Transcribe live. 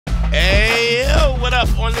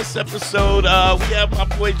up? On this episode, we have my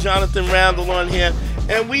boy Jonathan Randall on here,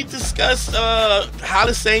 and we discussed how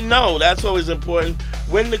to say no. That's always important.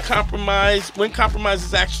 When compromise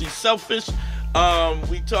is actually selfish.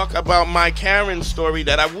 We talk about my Karen story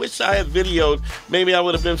that I wish I had videoed. Maybe I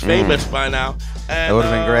would have been famous by now. And, it would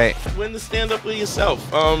have been great. When to stand up for yourself.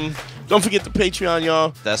 Don't forget the Patreon,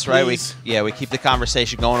 y'all. That's right. We keep the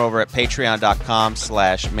conversation going over at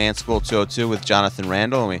patreon.com/manschool202 with Jonathan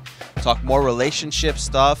Randall. And we talk more relationship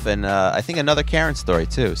stuff and I think another Karen story,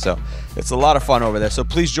 too. So it's a lot of fun over there. So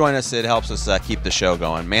please join us. It helps us keep the show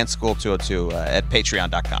going. Manschool202 at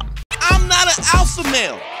patreon.com. I'm not an alpha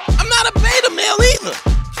male. I'm not a beta male either.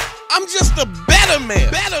 I'm just a better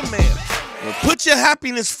man. Well, put your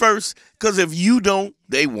happiness first, because if you don't,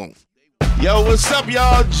 they won't. Yo, what's up,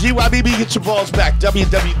 y'all? GYBB, get your balls back.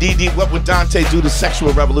 WWDD, What Would Dante Do? The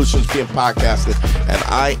Sexual Revolution is being podcasted, and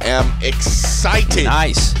I am excited.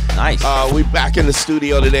 Nice. We back in the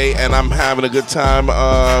studio today, and I'm having a good time.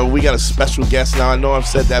 We got a special guest now. I know I've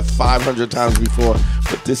said that 500 times before,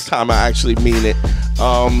 but this time I actually mean it.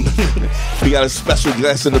 We got a special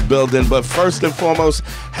guest in the building, but first and foremost,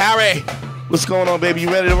 Harry. What's going on, baby?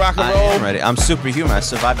 You ready to rock and roll? I am ready. I'm superhuman. I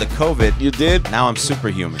survived the COVID. You did? Now I'm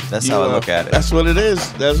superhuman. That's how I look at it. That's what it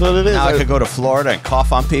is. Now I could go to Florida and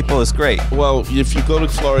cough on people. It's great. Well, if you go to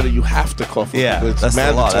Florida, you have to cough on people. It's that's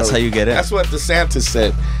mandatory. the law. That's how you get in. That's what DeSantis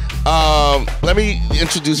said. Let me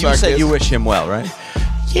introduce our guest. You said you wish him well, right?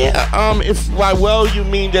 Yeah. If by well you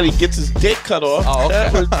mean that he gets his dick cut off,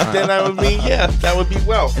 then I would mean, yeah, that would be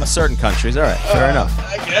well. In certain countries, all right. Fair enough.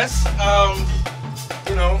 I guess.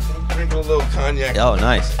 Drink a little cognac. Oh,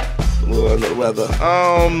 nice. A little weather.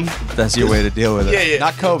 That's your way to deal with it. Yeah.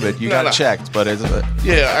 Not COVID. You got checked, but it's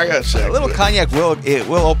yeah, I got checked. A little cognac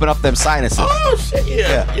will open up them sinuses. Oh shit!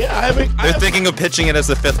 Yeah. They're thinking of pitching it as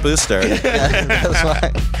the 5th booster. That's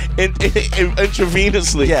right.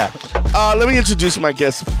 Intravenously. Yeah. Let me introduce my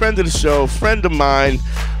guest. Friend of the show, friend of mine.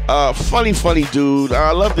 Funny dude.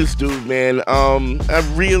 I love this dude, man. I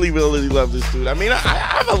really love this dude. I mean, I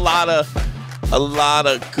have a lot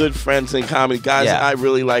of good friends in comedy, guys. Yeah. I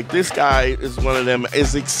really like. This guy is one of them.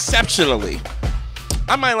 Is exceptionally.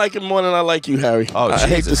 I might like him more than I like you, Harry. Oh, I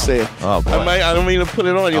hate to say it. Oh boy. I don't mean to put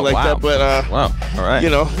it on you that, but wow. All right. You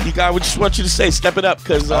know, you guys just want you to say, step it up,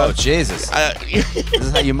 because oh Jesus. This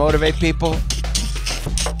is how you motivate people.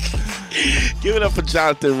 Give it up for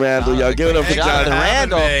Jonathan Randall, y'all. Give it up for Jonathan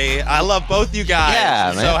Randall. I love both you guys. Yeah,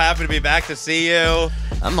 I'm man. so happy to be back to see you.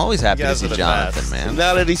 I'm always happy to see Jonathan, best. man.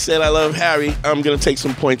 Now that he said I love Harry, I'm going to take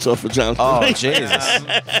some points off for Jonathan. Oh, Jesus.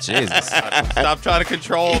 Jesus. Stop trying to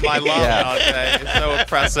control my love out today. It's so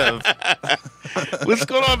oppressive. What's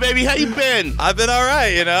going on, baby? How you been? I've been all right,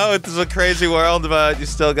 you know. It's a crazy world, but you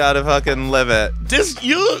still got to fucking live it.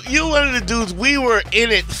 You one of the dudes, we were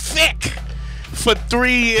in it thick for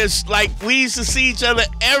 3 years. Like, we used to see each other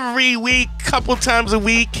every week, couple times a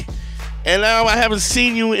week. And now I haven't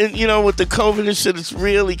seen you, with the COVID and shit. It's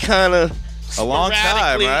really kind of a long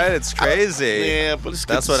time, right? It's crazy. Yeah, but it's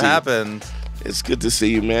good. That's what happened. It's good to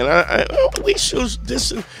see you, man. We should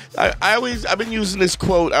this. I've been using this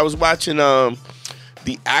quote. I was watching the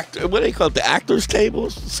actor. What do they call it? The actors'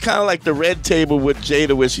 tables. It's kind of like the Red Table with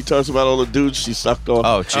Jada, where she talks about all the dudes she sucked off.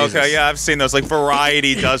 Oh, Jesus. Okay, yeah, I've seen those. Like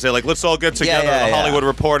Variety does it. Like, let's all get together, the Hollywood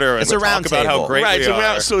Reporter, and it's a round talk about how great we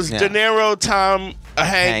are. So it's De Niro, Tom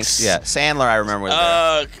Hanks. Yeah, Sandler, I remember. Was there.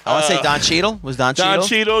 I want to say Don Cheadle. Was Don Cheadle? Don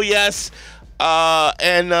Cheadle, yes.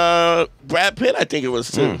 And Brad Pitt, I think it was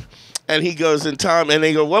too. And he goes, and Tom, and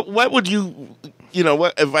they go, what would you,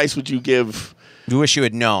 what advice would you give? You wish you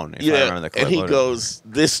had known. If I remember the clip. And he goes,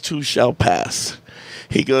 this too shall pass.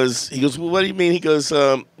 He goes, well, what do you mean? He goes,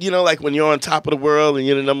 like when you're on top of the world and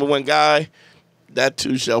you're the number one guy, that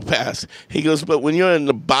too shall pass. He goes, but when you're in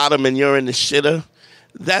the bottom and you're in the shitter,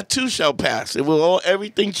 that too shall pass.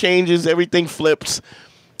 Everything changes, everything flips.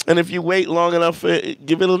 And if you wait long enough,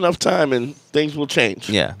 give it enough time, and things will change.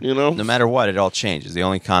 Yeah. No matter what, it all changes. The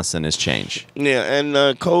only constant is change. Yeah, and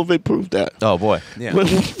COVID proved that. Oh, boy. Yeah.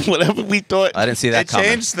 Whatever we thought. I didn't see that coming. It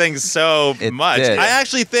changed things so much. Did. I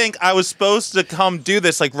actually think I was supposed to come do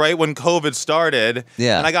this like right when COVID started.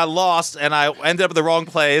 Yeah. And I got lost, and I ended up at the wrong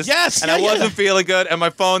place. Yes. And I wasn't feeling good, and my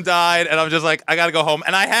phone died, and I'm just like, I got to go home.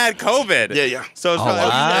 And I had COVID. Yeah. So it's probably,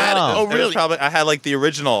 wow. Really? I had like the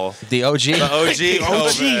original. The OG? The OG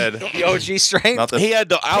COVID. The OG strain? He had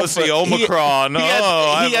the alpha. The Omicron. He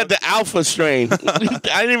had the alpha strain. I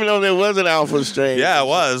didn't even know there was an alpha strain. Yeah, it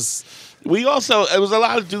was. We also, it was a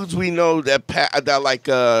lot of dudes we know that like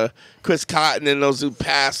Chris Cotton and those who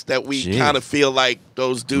passed that we kind of feel like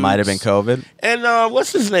those dudes. Might have been COVID. And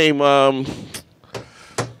what's his name?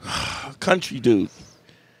 Country dude.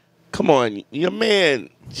 come on, your man,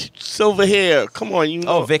 silver hair. Come on, you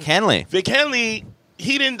know. Oh, Vic Henley. Vic Henley,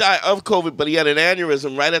 he didn't die of COVID, but he had an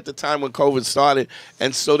aneurysm right at the time when COVID started,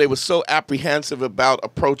 and so they were so apprehensive about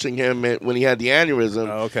approaching him when he had the aneurysm.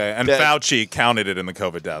 Oh, okay, and Fauci counted it in the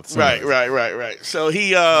COVID deaths. Right. So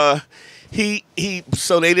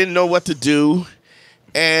so they didn't know what to do,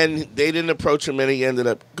 and they didn't approach him, and he ended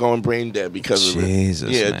up going brain dead because of it. Jesus,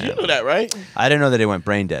 yeah, man. you know that, right? I didn't know that he went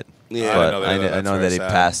brain dead. Yeah, but I know that he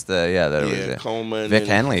passed. That it was coma. Vic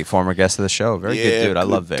Henley, former guest of the show, very good dude. I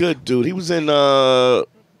love Vic. Good dude. He was in Borat.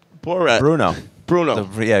 Bruno.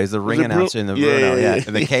 He's the ring announcer in the Bruno. Yeah,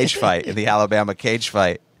 in the cage fight, in the Alabama cage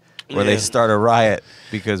fight, where they start a riot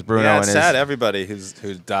because Bruno Yeah, and it's sad. Everybody who's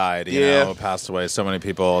died, you know, passed away. So many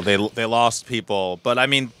people. They lost people. But I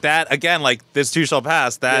mean, that again, like this too shall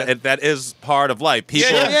pass. That is part of life.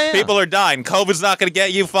 People are dying. COVID's not going to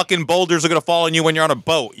get you. Fucking boulders are going to fall on you when you're on a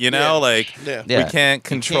boat. You know, we can't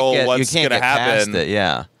control what's going to happen.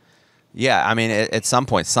 Yeah. I mean, at some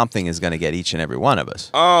point, something is going to get each and every one of us.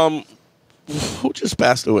 Who just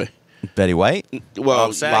passed away? Betty White? Well,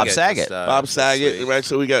 Bob Saget. Bob Saget, right?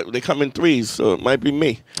 So they come in threes, so it might be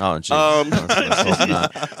me. Oh, jeez.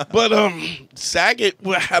 But Saget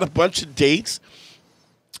had a bunch of dates.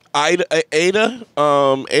 Ada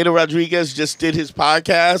Rodriguez just did his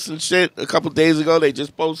podcast and shit a couple days ago. They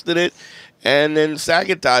just posted it, and then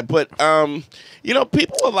Saget died. But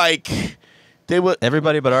people were like.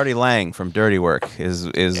 Everybody but Artie Lang from Dirty Work is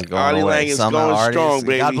going Artie away. Lang is going strong,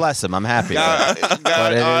 baby. God bless him. I'm happy.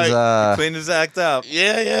 But it is cleaned his act up.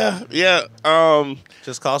 Yeah.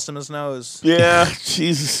 Just cost him his nose. Yeah,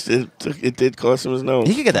 Jesus, it did cost him his nose.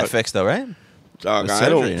 He could get that fixed though, right? I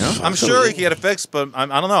don't know. I'm sure he could get it fixed, but I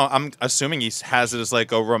don't know. I'm assuming he has it as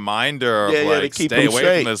like a reminder of like stay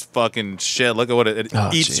away from this fucking shit. Look at what it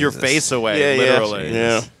eats your face away, literally.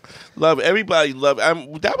 Yeah. Everybody loved.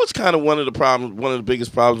 That was kind of one of the problems. One of the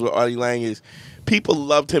biggest problems with Artie Lang is people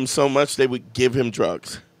loved him so much they would give him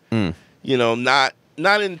drugs. You know, not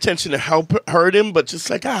in intention to hurt him, but just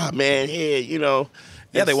like man, here, you know.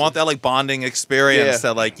 Yeah, they want that like bonding experience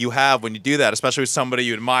that like you have when you do that, especially with somebody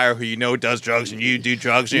you admire who you know does drugs and you do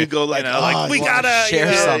drugs. You go like, we gotta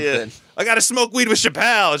share something. Yeah. I gotta smoke weed with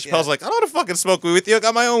Chappelle. And Chappelle's like, I don't want to fucking smoke weed with you. I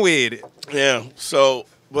got my own weed. Yeah. So,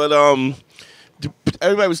 but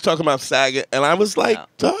everybody was talking about Saget, and I was like,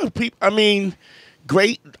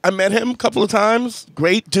 great. I met him a couple of times.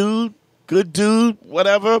 Great dude, good dude,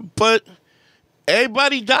 whatever. But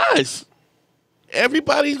everybody dies.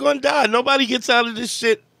 Everybody's gonna die. Nobody gets out of this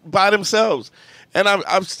shit by themselves. And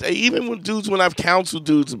I've even with dudes when I've counseled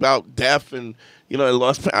dudes about death and they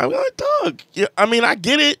lost. I'm like, dog. Yeah, I mean, I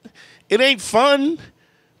get it. It ain't fun,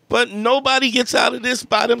 but nobody gets out of this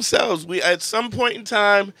by themselves. At some point in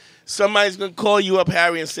time, somebody's gonna call you up,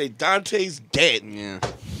 Harry, and say Dante's dead. Yeah,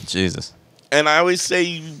 Jesus. And I always say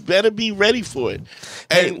you better be ready for it.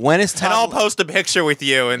 Hey, when is time? And I'll post a picture with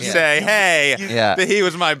you and say, hey, he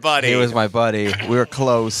was my buddy. He was my buddy. We were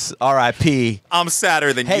close. R.I.P. I'm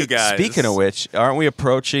sadder than you guys. Speaking of which, aren't we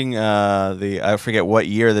approaching I forget what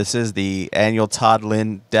year this is, the annual Todd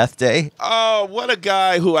Lynn death day? Oh, what a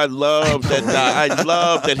guy who I love that died. I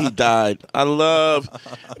love that he died. I love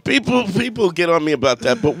people get on me about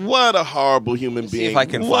that, but what a horrible human being. See if I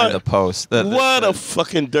can find the post. What a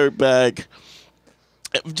fucking dirtbag.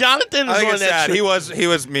 Jonathan is on that trip. He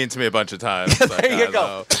was mean to me a bunch of times. There you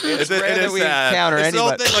go. It is sad. It's the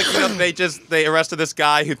whole thing, they arrested this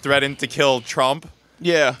guy who threatened to kill Trump.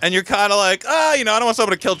 Yeah. And you're kind of like, I don't want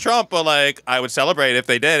someone to kill Trump, but like, I would celebrate if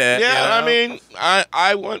they did it. Yeah, I mean,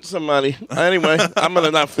 I want somebody. Anyway, I'm going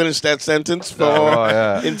to not finish that sentence for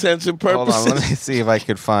intensive purposes. Hold on, let me see if I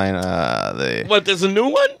could find What, there's a new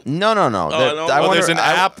one? No. There's an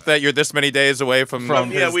app that you're this many days away from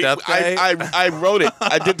his death day. I wrote it.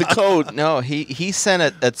 I did the code. No, he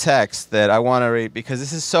sent a text that I want to read because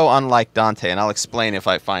this is so unlike Dante, and I'll explain if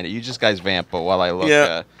I find it. You just guys vamp, but while I look...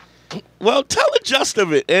 Yeah. Well, tell the gist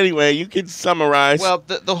of it anyway. You can summarize. Well,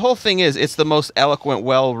 the whole thing is it's the most eloquent,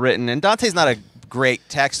 well written, and Dante's not a great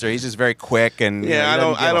texter. He's just very quick and I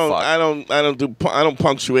don't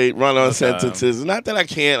punctuate, run on sentences. Not that I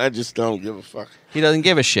can't. I just don't give a fuck. He doesn't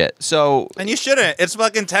give a shit. So and you shouldn't. It's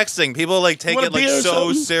fucking texting. People like take it like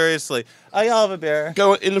so seriously. I'll have a beer.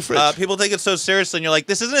 Go in the fridge. People take it so seriously, and you're like,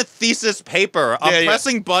 this isn't a thesis paper. I'm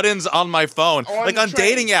pressing buttons on my phone. Like on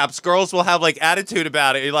dating apps, girls will have like attitude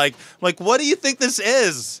about it. You're like, what do you think this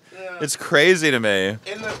is? Yeah. It's crazy to me.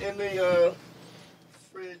 In the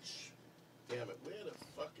fridge. Damn it! Where the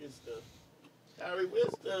fuck is the Harry?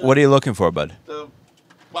 Where's the? What are you looking for, bud?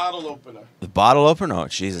 bottle opener. The bottle opener? Oh,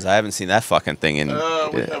 Jesus, I haven't seen that fucking thing in... We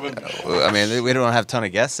haven't. I mean, we don't have a ton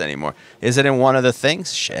of guests anymore. Is it in one of the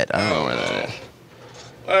things? Shit, I don't know where that is.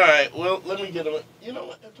 All right, well, let me get him. You know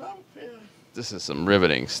what? This is some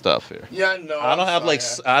riveting stuff here. Yeah, no. I don't have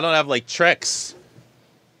like tricks.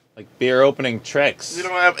 Like beer opening tricks. You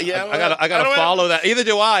don't have. Yeah, I gotta follow that. Either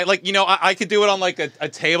do I. Like, you know, I could do it on like a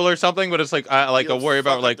table or something, but it's like I worry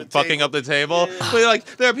about like fucking up the table. Yeah. But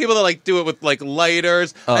like there are people that like do it with like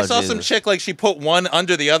lighters. I saw some chick like she put one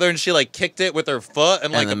under the other and she like kicked it with her foot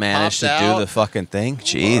and like it managed popped to out. do the fucking thing.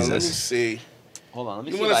 Jesus. Let me see. Hold on, let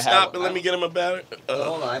me see. You want to stop and let me get him a battery?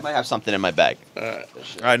 Hold on, I might have something in my bag. All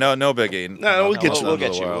right, no biggie. No, we'll get you. We'll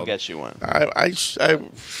get you one. I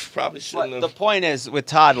probably shouldn't have. The point is with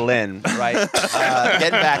Todd Lynn, right?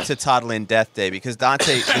 Getting back to Todd Lynn Death Day, because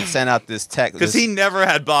Dante sent out this text because he never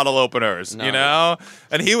had bottle openers, you know,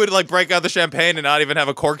 and he would like break out the champagne and not even have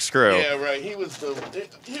a corkscrew. Yeah, right. He was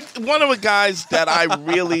one of the guys that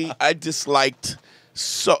I disliked.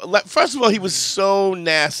 So first of all, he was so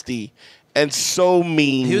nasty. And so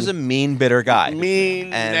mean. He was a mean, bitter guy.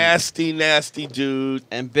 Mean, nasty dude.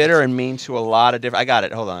 And bitter and mean to a lot of different... I got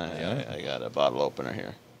it. Hold on. I got a bottle opener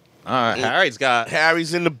here. All right,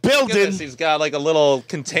 Harry's in the building. He's got like a little a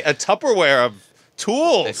Tupperware of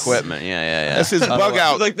tools. Equipment, yeah. That's his bug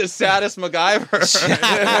out. Like the saddest MacGyver.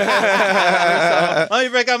 Let me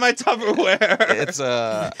break out my Tupperware.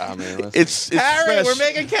 It's Harry, fresh. we're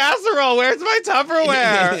making casserole. Where's my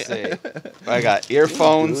Tupperware? Let's see. I got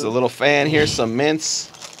earphones, a little fan here, some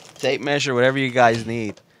mints, tape measure, whatever you guys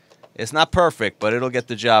need. It's not perfect, but it'll get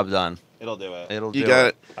the job done. It'll do it. You got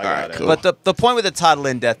it. I got it. Cool. But the point with the Todd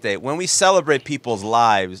Lynn Death Day, when we celebrate people's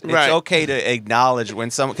lives, it's okay to acknowledge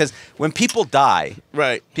when someone, because when people die,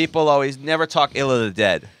 people always never talk ill of the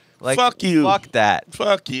dead. Like, fuck you. Fuck that.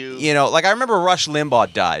 Fuck you. You know, like I remember Rush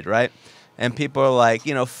Limbaugh died, right? And people are like,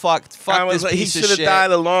 you know, fuck this piece of shit. He should have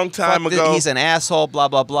died a long time ago. He's an asshole, blah,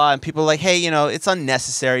 blah, blah. And people are like, hey, you know, it's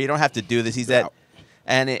unnecessary. You don't have to do this. He's that.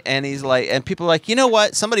 And he's like, and people are like, you know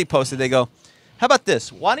what? Somebody posted, they go, how about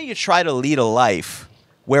this? Why don't you try to lead a life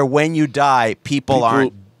where when you die, people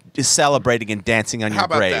aren't celebrating and dancing on your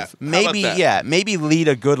grave? That? Maybe lead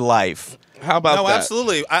a good life. How about that? No,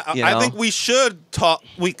 absolutely. I think we should talk.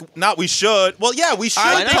 We should. Well, yeah, we should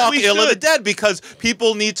talk ill of the dead because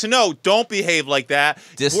people need to know. Don't behave like that.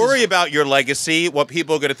 Worry about your legacy, what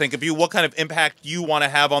people are going to think of you, what kind of impact you want to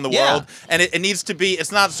have on the world. And it needs to be,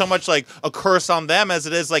 it's not so much like a curse on them as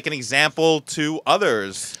it is like an example to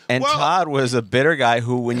others. And Todd was a bitter guy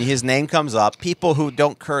who, when his name comes up, people who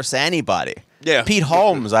don't curse anybody. Yeah. Pete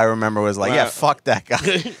Holmes, I remember, was like, yeah, fuck that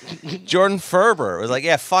guy. Jordan Ferber was like,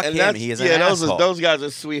 yeah, fuck him. He is an asshole. Those guys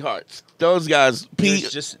are sweethearts. Those guys,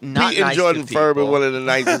 Pete and Jordan Ferber, one of the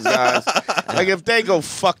nicest guys. Like, if they go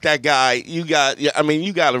fuck that guy, you got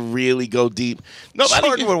to really go deep.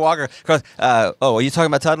 Jordan would walk across. Are you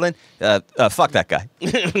talking about Todd Lynn? Fuck that guy.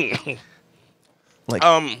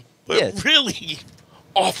 Really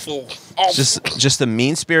awful. Just a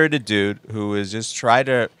mean-spirited dude who is just trying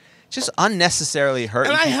to unnecessarily hurt.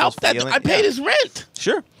 And I helped that. I paid his rent.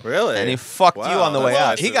 Sure. Really? And he fucked you on the way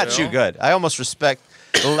out. He got you good. I almost respect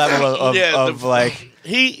the level of jerk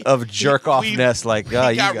offness. Like,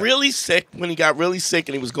 he got really sick. When he got really sick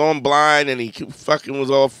and he was going blind and he fucking was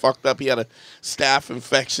all fucked up. He had a staph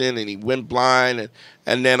infection and he went blind.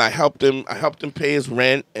 And then I helped him. Pay his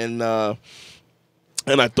rent and I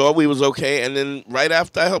thought we was okay. And then right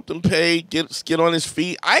after I helped him get on his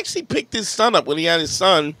feet, I actually picked his son up when he had his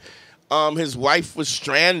son. His wife was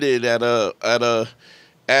stranded at a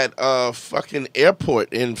fucking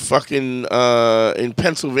airport in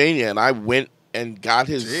Pennsylvania, and I went and got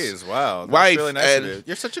his wife. Really nice of you.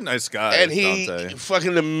 You're such a nice guy. And he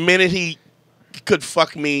fucking the minute he could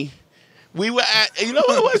fuck me, we were at, you know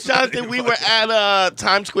what it was, Jonathan? We were at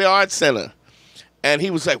Times Square Arts Center. And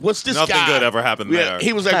he was like, "What's this Nothing guy?" good ever happened there.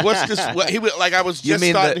 He was like, "What's this?" He was like, "I was just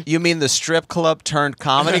starting." You mean the strip club turned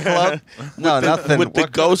comedy club? Nothing. With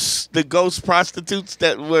the ghost prostitutes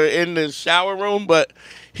that were in the shower room. But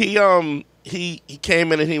he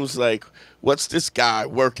came in and he was like, "What's this guy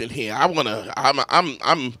working here? I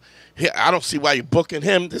don't see why you're booking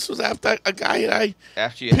him." This was after a guy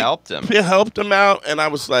after you helped him. I helped him out, and I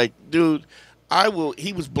was like, "Dude."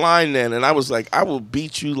 He was blind then, and I was like, I will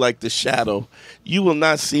beat you like the Shadow. You will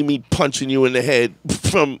not see me punching you in the head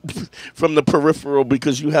from the peripheral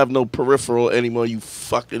because you have no peripheral anymore, you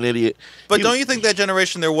fucking idiot. But don't you think that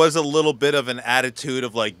generation there was a little bit of an attitude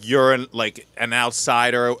of like you're an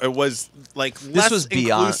outsider? It was like less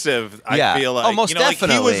inclusive. I feel like most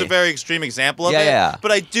definitely. Like he was a very extreme example of it. Yeah.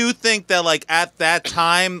 But I do think that like at that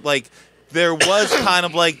time, like there was kind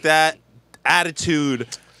of like that. attitude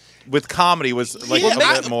with comedy was like a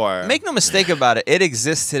bit more. Make no mistake about it. It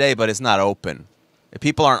exists today, but it's not open.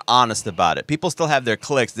 People aren't honest about it. People still have their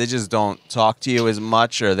cliques. They just don't talk to you as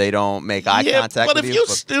much, or they don't make eye contact but with if you. you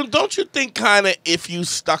still, don't you think kind of if you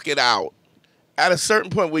stuck it out, at a certain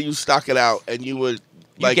point where you stuck it out and you would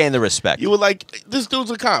you gain the respect. You were like, this dude's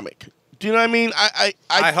a comic. Do you know what I mean?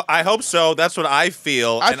 I hope so. That's what I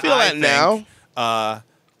feel. I feel that now.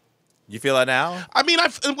 You feel that now? I mean,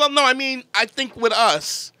 I think with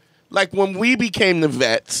us, like when we became the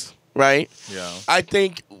vets, right? Yeah. I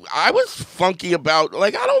think I was funky about,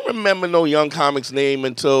 like, I don't remember no young comic's name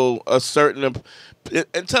until unless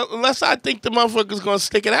I think the motherfucker's gonna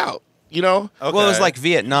stick it out. You know? Okay. Well, it was like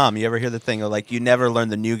Vietnam. You ever hear the thing of like you never learn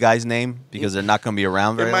the new guy's name because they're not going to be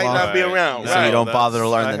around very long? It might not be around, so you don't bother to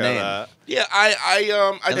learn the name. That. Yeah, I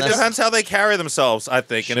it depends how they carry themselves, I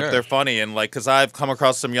think, and if they're funny. And like, because I've come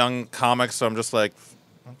across some young comics, so I'm just like,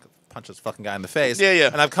 punch this fucking guy in the face. Yeah.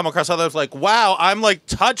 And I've come across others like, wow, I'm like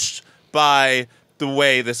touched by the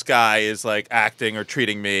way this guy is like acting or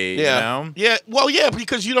treating me. Yeah. You know? Yeah. Well, yeah,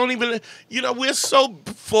 because you don't even, we're so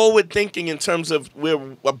forward thinking in terms of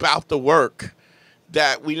we're about the work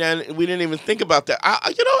that we didn't even think about that.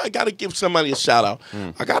 I got to give somebody a shout out.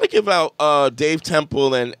 I got to give out Dave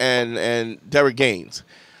Temple and Derek Gaines.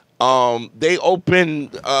 They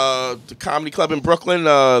opened the comedy club in Brooklyn,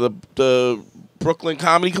 the Brooklyn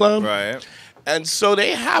Comedy Club. Right. And so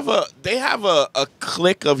they have a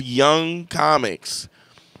clique of young comics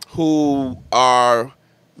who are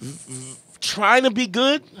trying to be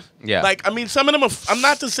good. Yeah. Like, I mean, some of them are, I'm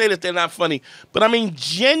not to say that they're not funny, but I mean,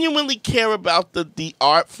 genuinely care about the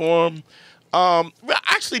art form.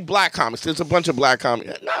 Actually, black comics. There's a bunch of black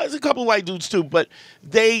comics. No, there's a couple white dudes too, but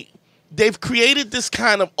they've created this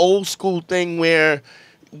kind of old school thing where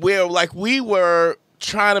like we were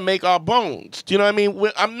trying to make our bones. Do you know what I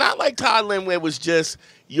mean? I'm not like Todd Lynn where it was just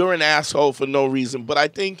you're an asshole for no reason, but I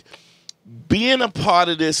think being a part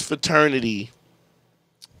of this fraternity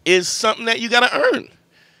is something that you got to earn.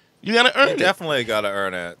 You got to earn it. You definitely got to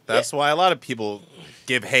earn it. That's why a lot of people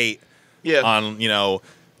give hate on,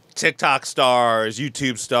 TikTok stars,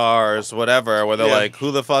 YouTube stars, whatever, where they're like, who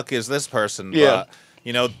the fuck is this person? Yeah.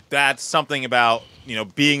 But, that's something about,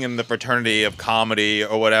 being in the fraternity of comedy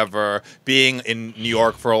or whatever, being in New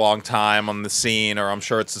York for a long time on the scene, or I'm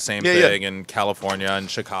sure it's the same thing in California and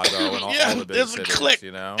Chicago and all the big there's cities, a clique.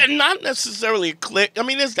 And not necessarily a clique. I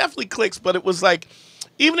mean, there's definitely cliques, but it was like,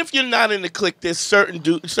 even if you're not in the clique, there's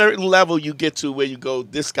certain level you get to where you go,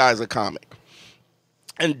 this guy's a comic.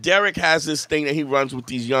 And Derek has this thing that he runs with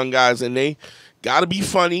these young guys, and they got to be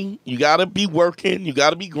funny. You got to be working. You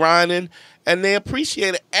got to be grinding. And they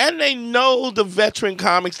appreciate it. And they know the veteran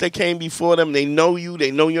comics that came before them. They know you.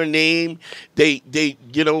 They know your name. They're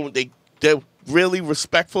really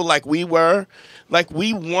respectful like we were. Like,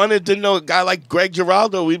 we wanted to know a guy like Greg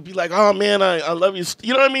Giraldo. We'd be like, oh, man, I love you.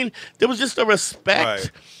 You know what I mean? There was just a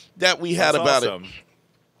respect that we had about it.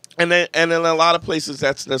 And then in a lot of places,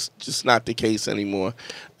 that's just not the case anymore.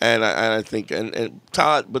 And I think, and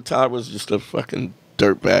Todd was just a fucking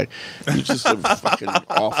dirtbag. He's just a fucking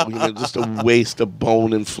awful human, just a waste of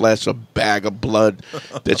bone and flesh, a bag of blood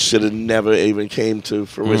that should have never even came to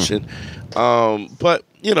fruition. But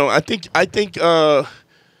I think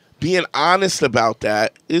being honest about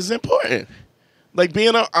that is important. Like,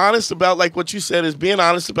 being honest about, like what you said, is being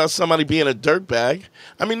honest about somebody being a dirtbag.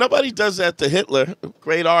 I mean, nobody does that to Hitler.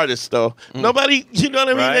 Great artist, though. Nobody, you know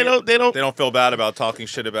what I mean? They don't feel bad about talking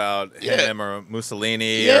shit about him or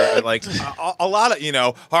Mussolini or like a lot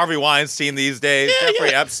of, Harvey Weinstein these days,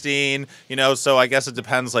 Jeffrey Epstein, so I guess it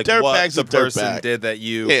depends like what the person did that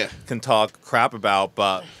you can talk crap about.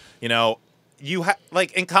 But,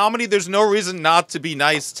 like in comedy, there's no reason not to be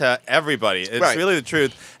nice to everybody. It's really the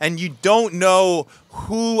truth. And you don't know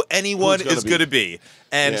who anyone is going to be.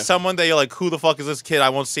 And someone that you're like, who the fuck is this kid? I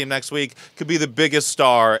won't see him next week. Could be the biggest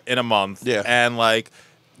star in a month. Yeah. And like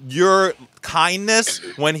your kindness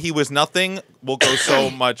when he was nothing will go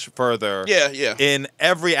so much further. In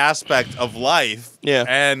every aspect of life. Yeah.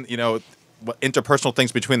 And, interpersonal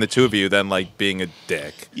things between the two of you than like being a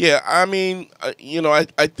dick. Yeah, I mean, I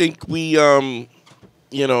think we, I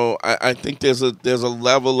think there's a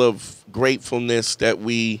level of gratefulness that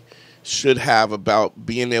we should have about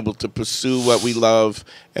being able to pursue what we love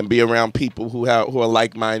and be around people who are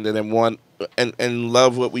like-minded and want and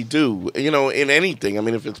love what we do. In anything. I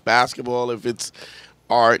mean, if it's basketball, if it's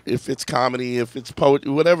art, if it's comedy, if it's poetry,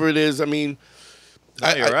 whatever it is. I mean.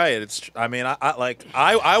 No, you're right. It's. I mean,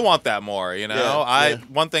 I want that more.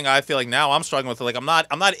 One thing I feel like now I'm struggling with. Like, I'm not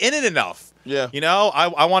in it enough. Yeah. You know,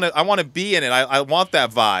 I want to be in it. I want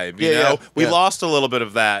that vibe. You know, we lost a little bit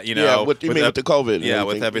of that. You know, yeah. With the COVID. Yeah,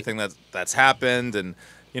 with everything that's happened, and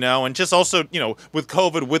you know, and just also, you know, with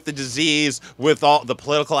COVID, with the disease, with all the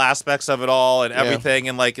political aspects of it all, and everything,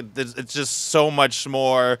 and like it's just so much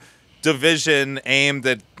more division aimed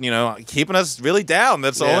at, you know, keeping us really down.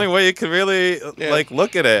 That's the only way you can really like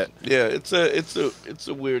look at it. Yeah, it's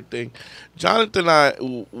a weird thing. Jonathan and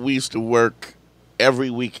I, we used to work every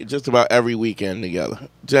week, just about every weekend together.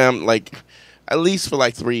 Like at least for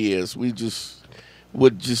like 3 years. We just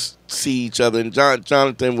would just see each other, and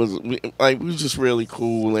Jonathan was like, we was just really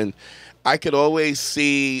cool, and I could always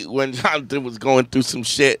see when Jonathan was going through some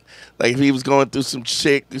shit, like if he was going through some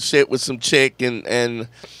shit with some chick, and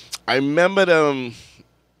I remember them.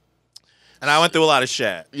 And I went through a lot of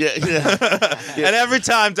shit. Yeah. And every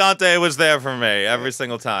time Dante was there for me, every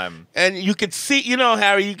single time. And you could see, you know,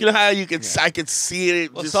 Harry, I could see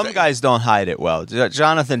it. Well, some guys don't hide it well.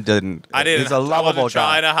 Jonathan didn't. I didn't. He's a lovable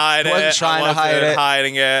guy. I wasn't trying to hide it. He wasn't trying to hide it.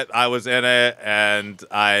 Hiding it. I was in it, and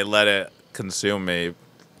I let it consume me.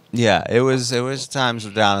 Yeah, it was times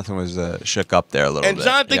where Jonathan was shook up there a little bit. And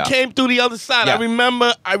Jonathan came through the other side. Yeah. I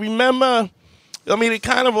remember. I mean, it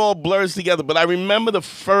kind of all blurs together, but I remember the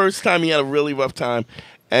first time he had a really rough time,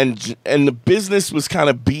 and the business was kind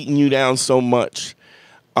of beating you down so much.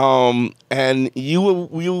 And we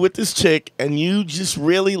were with this chick, and you just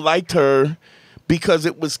really liked her because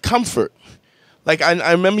it was comfort. Like,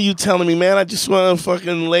 I remember you telling me, man, I just want to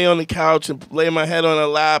fucking lay on the couch and lay my head on her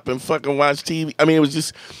lap and fucking watch TV. I mean, it was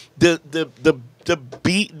just the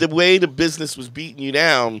way the business was beating you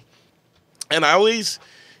down. And I always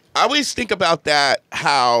think about that,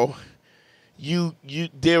 how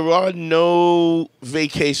there are no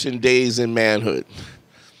vacation days in manhood.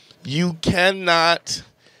 You cannot,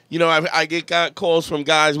 you know, I get calls from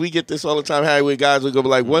guys. We get this all the time, Harry, where guys will go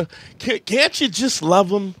like, "What? Can't you just love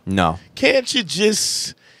them? No. Can't you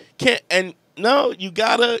just And no, you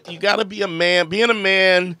gotta be a man. Being a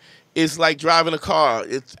man is like driving a car.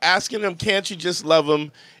 It's asking them, "Can't you just love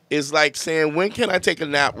them?" is like saying, "When can I take a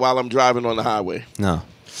nap while I'm driving on the highway?" No.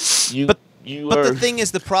 But the thing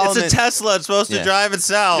is, the problem It's a Tesla. It's supposed to drive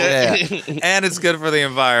itself. Yeah. And it's good for the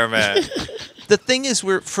environment. The thing is,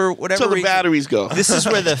 for whatever Until the reason, batteries go. This is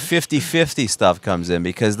where the 50-50 stuff comes in,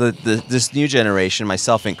 because this new generation,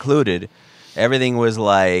 myself included, everything was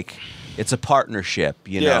like, it's a partnership.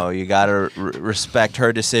 You know, you got to respect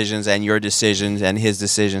her decisions and your decisions and his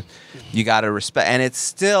decision. You got to respect, and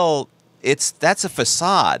that's a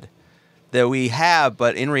facade that we have,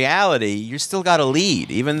 but in reality, you still got to lead,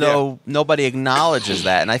 even though nobody acknowledges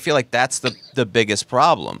that. And I feel like that's the biggest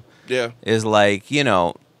problem. Yeah. Is like, you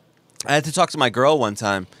know, I had to talk to my girl one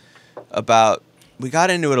time about, we got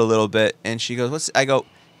into it a little bit, and she goes, I go,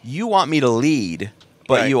 you want me to lead,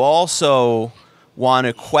 but you also want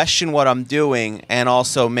to question what I'm doing and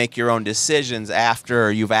also make your own decisions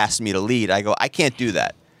after you've asked me to lead. I go, I can't do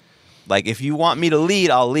that. Like, if you want me to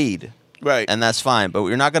lead, I'll lead. Right. And that's fine, but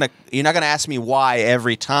you're not gonna ask me why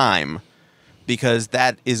every time, because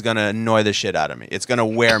that is gonna annoy the shit out of me. It's gonna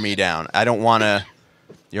wear me down. I don't want to.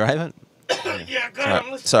 You all right? Yeah, go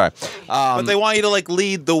ahead. Sorry. But they want you to like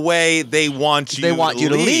lead the way they want you. They want you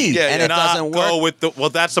to lead, Yeah, and it doesn't work. Go with the.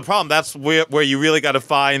 Well, that's the problem. That's where you really got to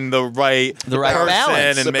find the right person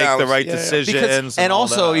balance. and The make balance. the right Yeah, yeah. decisions. And all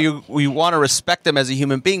also, that. we want to respect them as a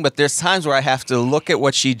human being, but there's times where I have to look at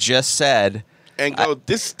what she just said And go,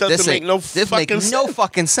 this doesn't make no fucking sense. no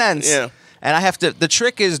fucking sense. Yeah. And I have to. The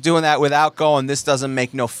trick is doing that without going, this doesn't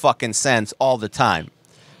make no fucking sense all the time,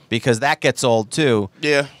 because that gets old too.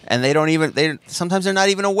 Yeah. And sometimes they're not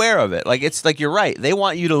even aware of it. Like, it's like, you're right. They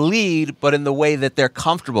want you to lead, but in the way that they're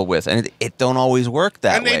comfortable with, and it don't always work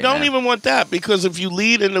that way. And they don't even want that, because if you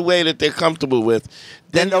lead in the way that they're comfortable with,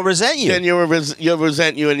 Then they'll resent you. Then you'll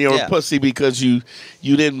resent you, and you're a pussy because you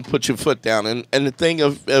didn't put your foot down. And the thing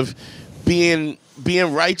of being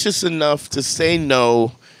righteous enough to say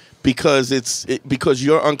no, because because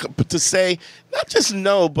you're to say not just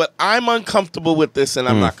no, but I'm uncomfortable with this, and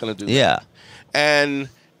I'm not going to do that. Yeah. And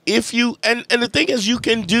if you and the thing is, you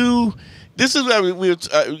can do. This is where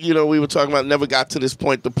we were talking about. Never got to this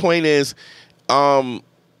point. The point is,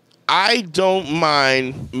 I don't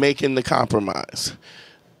mind making the compromise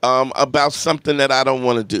about something that I don't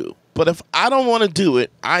want to do. But if I don't want to do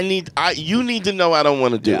it, you need to know I don't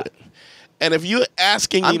want to do it. And if you're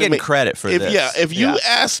asking me I'm to getting make credit for this. If you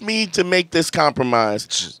ask me to make this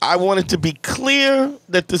compromise, I want it to be clear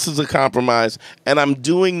that this is a compromise, and I'm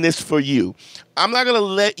doing this for you. I'm not going to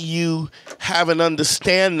let you have an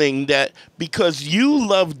understanding that because you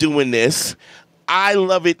love doing this, I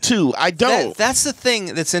love it too. I don't. That's the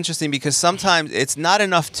thing that's interesting, because sometimes it's not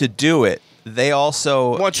enough to do it. they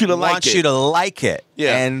also want you to like it.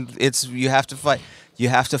 Yeah. And you have to fight. You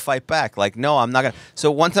have to fight back. Like, no, I'm not gonna. So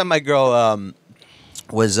one time, my girl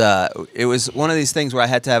it was one of these things where I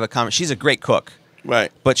had to have a comment. She's a great cook,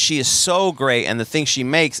 right? But she is so great, and the things she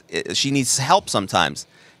makes, she needs help sometimes.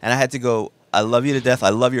 And I had to go, I love you to death. I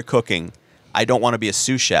love your cooking. I don't want to be a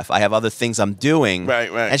sous chef. I have other things I'm doing. Right.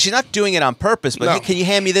 And she's not doing it on purpose, but No. hey, can you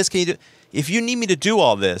hand me this? Can you do? If you need me to do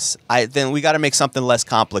all this, then we got to make something less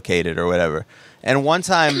complicated or whatever. And one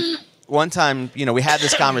time, we had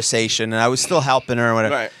this conversation, and I was still helping her or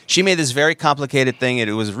whatever. Right. She made this very complicated thing, and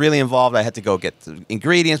it was really involved. I had to go get the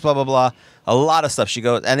ingredients, blah blah blah, a lot of stuff. She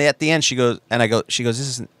goes, and at the end, she goes,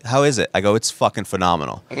 how is it? I go, it's fucking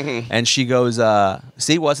phenomenal. Mm-hmm. And she goes,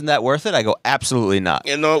 see, wasn't that worth it? I go, absolutely not.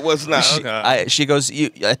 Yeah, no, it was not. She goes,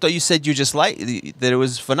 I thought you said you just liked that it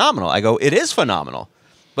was phenomenal. I go, it is phenomenal.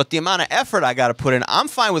 But the amount of effort I got to put in, I'm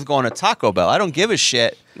fine with going to Taco Bell. I don't give a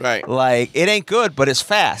shit. Right. Like, it ain't good, but it's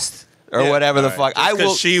fast. Or whatever the fuck.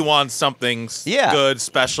 Because she wants something good,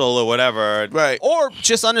 special, or whatever. Right. Or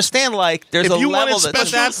just understand, like, there's If a you level want it But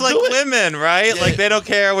special, that's like do it. women, right? Yeah. Like, they don't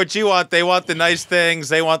care what you want. They want the nice things.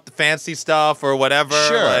 They want the fancy stuff or whatever.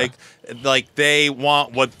 Sure. Like they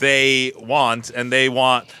want what they want, and they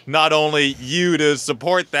want not only you to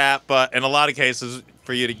support that, but in a lot of cases,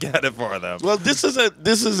 for you to get it for them. Well, this is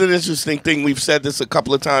an interesting thing. We've said this a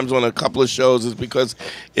couple of times on a couple of shows, is because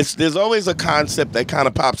there's always a concept that kind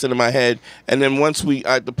of pops into my head, and then once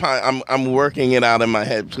I'm working it out in my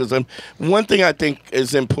head, because one thing I think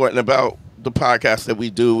is important about the podcast that we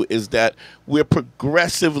do is that we're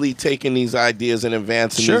progressively taking these ideas and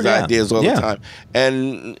advancing these ideas all the time.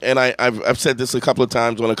 And I've said this a couple of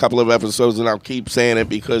times on a couple of episodes, and I'll keep saying it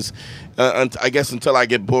because I guess until I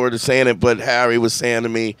get bored of saying it. But Harry was saying to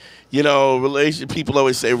me, people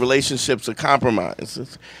always say relationships are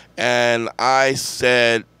compromises, and I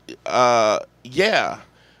said, yeah,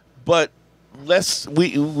 but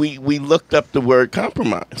we looked up the word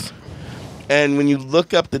compromise. And when you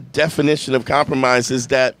look up the definition of compromise, is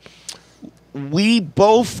that we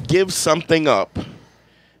both give something up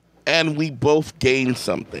and we both gain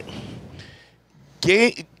something.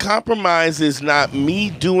 Compromise is not me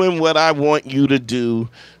doing what I want you to do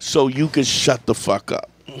so you can shut the fuck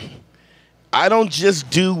up. I don't just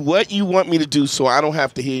do what you want me to do so I don't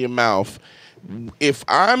have to hear your mouth. If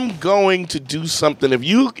I'm going to do something, if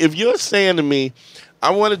you're saying to me, I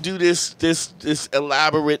want to do this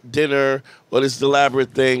elaborate dinner or this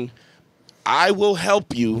elaborate thing, I will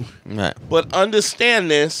help you. Right. But understand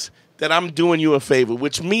that I'm doing you a favor,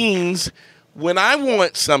 which means when I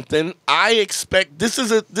want something, I expect this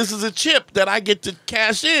is a chip that I get to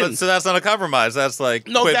cash in. But so that's not a compromise. That's like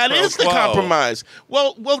no, quid that pro is the quo. compromise.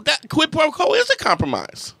 Well, that quid pro quo is a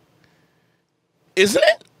compromise, isn't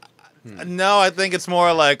it? No, I think it's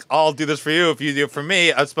more like, I'll do this for you if you do it for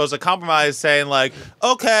me. I suppose a compromise saying like,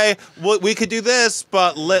 okay, we could do this,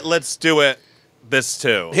 but let's do it this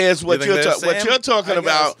too. Here's what you're you're talking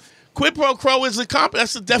about. Quid pro quo is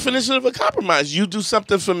that's the definition of a compromise. You do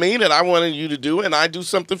something for me that I wanted you to do, and I do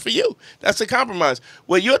something for you. That's a compromise.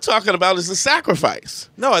 What you're talking about is a sacrifice.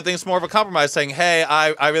 No, I think it's more of a compromise saying, hey,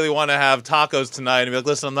 I really want to have tacos tonight. And be like,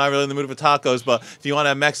 listen, I'm not really in the mood for tacos, but if you want to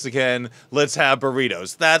have Mexican, let's have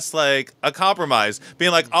burritos. That's like a compromise.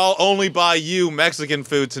 Being like, I'll only buy you Mexican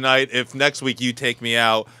food tonight if next week you take me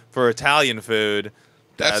out for Italian food.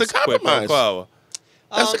 That's a compromise. Quid pro quo.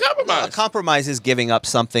 That's a compromise. A compromise is giving up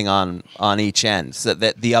something on each end, so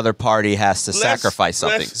that the other party has to sacrifice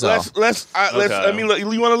something. I mean,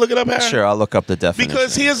 you want to look it up, Harry? Sure, I'll look up the definition.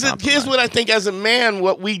 Because here's what I think as a man,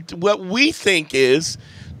 what we think is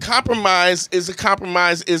compromise is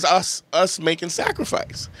us making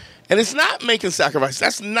sacrifice. And it's not making sacrifice.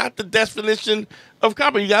 That's not the definition of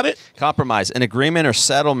compromise. You got it? Compromise, an agreement or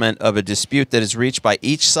settlement of a dispute that is reached by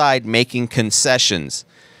each side making concessions.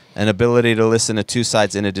 An ability to listen to two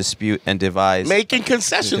sides in a dispute and devise. Making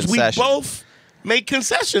concessions. We both make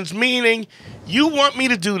concessions, meaning you want me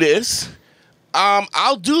to do this.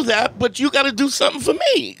 I'll do that, but you got to do something for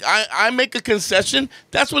me. I make a concession.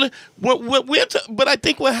 That's what we're. But I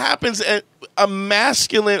think what happens at a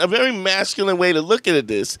very masculine way to look at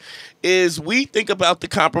this is we think about the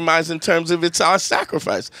compromise in terms of it's our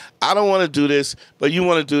sacrifice. I don't want to do this, but you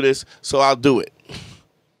want to do this, so I'll do it.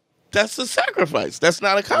 That's a sacrifice. That's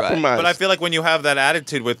not a compromise. Right. But I feel like when you have that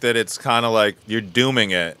attitude with it, it's kind of like you're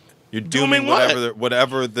dooming it. You're dooming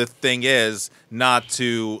whatever the thing is not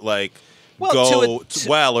to like go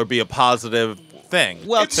well or be a positive thing.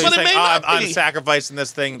 Well, so you're saying, I'm sacrificing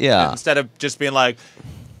this thing instead of just being like,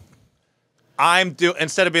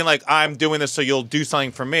 instead of being like, I'm doing this so you'll do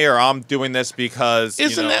something for me, or I'm doing this because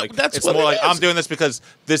that's it's what more it like is. I'm doing this because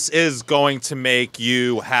this is going to make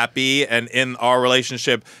you happy, and in our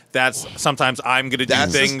relationship, that's sometimes I'm going to do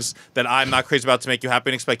things that I'm not crazy about to make you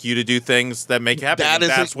happy, and expect you to do things that make you happy.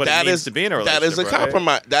 That's what it means to be in a relationship. That is a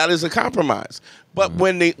compromise. That is a compromise. But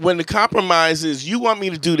when the compromise is, you want me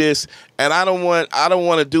to do this, and I don't want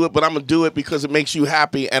to do it, but I'm gonna do it because it makes you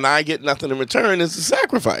happy, and I get nothing in return, it's a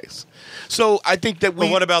sacrifice. So I think that But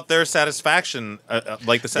what about their satisfaction,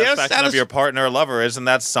 like the satisfaction of your partner or lover? Isn't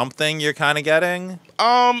that something you're kind of getting?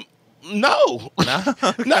 No,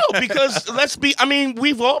 because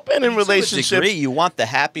we've all been in relationships. To a degree, you want the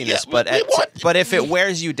happiness, but if it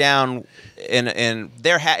wears you down,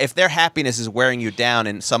 if their happiness is wearing you down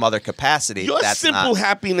in some other capacity, your simple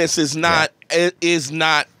happiness is not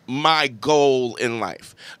my goal in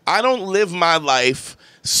life. I don't live my life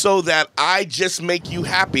so that I just make you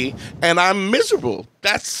happy and I'm miserable.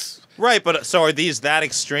 That's right. But so are these that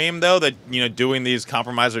extreme though, that doing these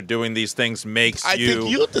compromises or doing these things makes you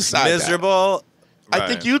think you decide miserable? Right. I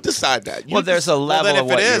think you decide that. There's a level of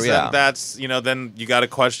what it is, then that's then you got to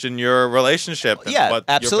question your relationship. And what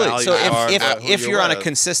absolutely. Your so are, if you're on a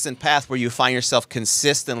consistent path where you find yourself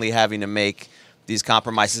consistently having to make these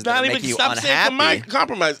compromises that make you unhappy, my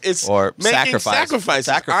compromise. It's or making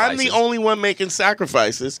sacrifices. I'm the only one making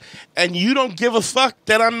sacrifices, and you don't give a fuck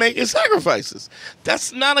that I'm making sacrifices.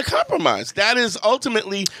 That's not a compromise. That is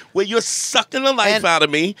ultimately where you're sucking the life out of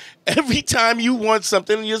me. Every time you want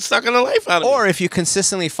something, you're sucking the life out of me. Or if you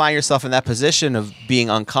consistently find yourself in that position of being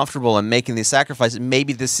uncomfortable and making these sacrifices,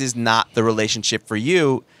 maybe this is not the relationship for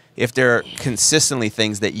you. If there are consistently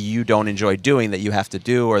things that you don't enjoy doing that you have to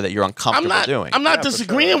do or that you're uncomfortable doing. I'm not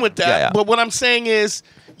disagreeing with that, but what I'm saying is,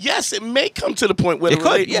 yes, it may come to the point where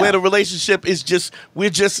where the relationship is we're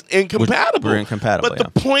just incompatible. We're incompatible. But the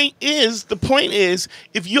point is,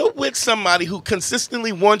 if you're with somebody who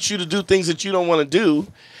consistently wants you to do things that you don't want to do,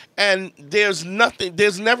 and there's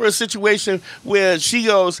never a situation where she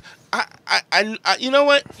goes, I you know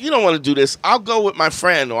what, you don't want to do this, I'll go with my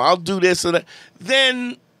friend, or I'll do this or that,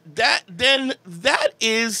 then that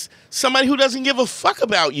is somebody who doesn't give a fuck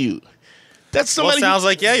about you. That's somebody. Sounds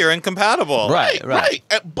like you're incompatible. Right.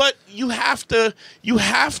 But you have to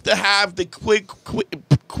have the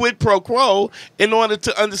quid pro quo in order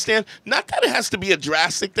to understand. Not that it has to be a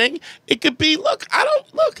drastic thing. It could be, I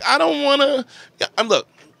don't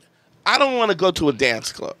want to go to a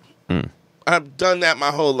dance club. I've done that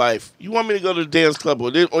my whole life. You want me to go to the dance club,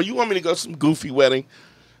 or you want me to go to some goofy wedding?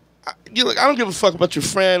 I don't give a fuck about your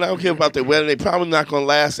friend. I don't care about their wedding. They probably not going to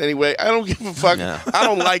last anyway. I don't give a fuck. No. I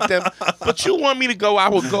don't like them. But you want me to go, I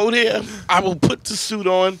will go there. I will put the suit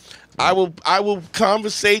on. I will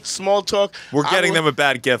conversate, small talk. We're getting them a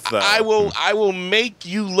bad gift, though. I will make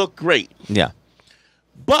you look great. Yeah.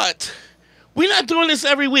 But we're not doing this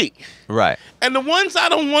every week. Right. And the ones I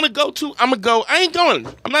don't want to go to, I'm going to go. I ain't going.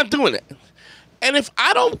 I'm not doing it. And if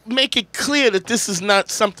I don't make it clear that this is not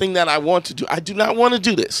something that I want to do, I do not want to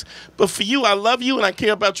do this. But for you, I love you and I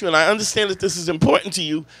care about you and I understand that this is important to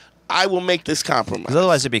you, I will make this compromise. Because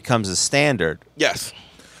otherwise it becomes a standard. Yes.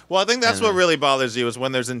 Well, I think that's what really bothers you, is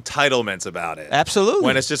when there's entitlements about it. Absolutely.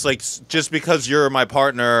 When it's just like, just because you're my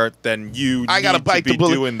partner, then you need to be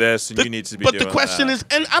doing this and you need to be doing that. But the question is,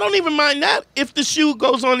 and I don't even mind that, if the shoe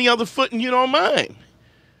goes on the other foot and you don't mind.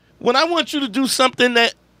 When I want you to do something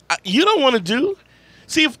that you don't want to do.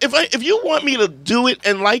 See, if you want me to do it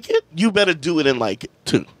and like it, you better do it and like it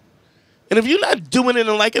too. And if you're not doing it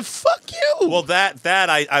and like it, fuck you. Well, that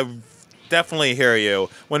I definitely hear you.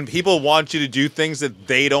 When people want you to do things that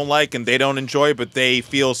they don't like and they don't enjoy, but they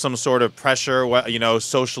feel some sort of pressure,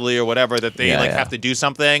 socially or whatever, that they have to do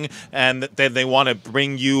something, and they want to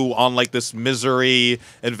bring you on like this misery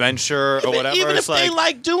adventure or whatever. Even if they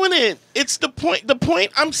like doing it, it's the point. The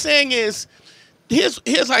point I'm saying is,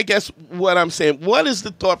 Here's I guess what I'm saying. What is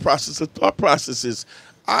the thought process? The thought process is,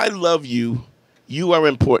 I love you, you are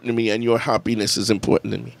important to me, and your happiness is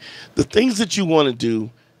important to me. The things that you want to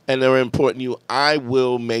do and they're important to you, I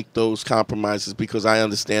will make those compromises because I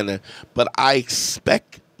understand that. But I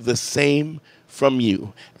expect the same from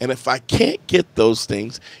you. And if I can't get those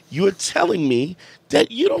things, you're telling me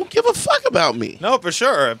that you don't give a fuck about me. No, for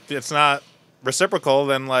sure. If it's not reciprocal,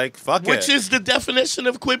 then fuck it. Which is the definition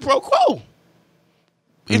of quid pro quo.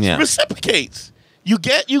 It reciprocates. You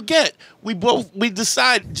get. We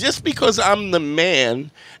decide, just because I'm the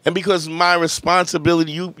man and because my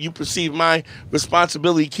responsibility, you perceive my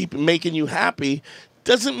responsibility keeping making you happy,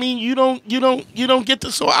 doesn't mean you don't get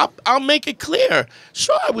to. So I'll make it clear.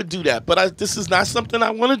 Sure, I would do that, but this is not something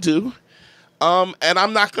I want to do. And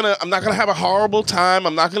I'm not gonna have a horrible time.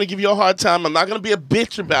 I'm not gonna give you a hard time. I'm not gonna be a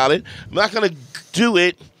bitch about it. I'm not gonna do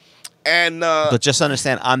it. And but just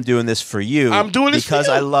understand, I'm doing this for you. I'm doing this because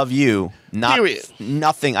for you. I love you. Period.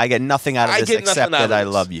 Nothing. I get nothing out of this except that I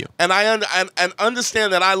love you. And and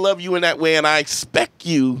understand that I love you in that way, and I expect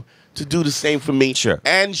you to do the same for me. Sure.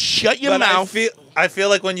 And shut your mouth. I feel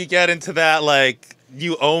like when you get into that, like,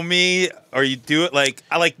 you owe me, or you do it like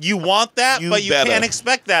you want that, but you can't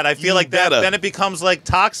expect that. I feel like that then it becomes like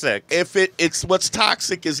toxic. If it's what's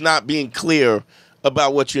toxic is not being clear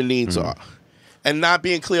about what your needs are. And not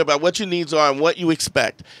being clear about what your needs are and what you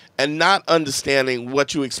expect, and not understanding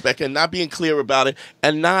what you expect, and not being clear about it,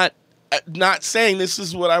 and not saying this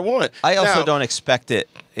is what I want. I also don't expect it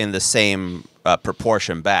in the same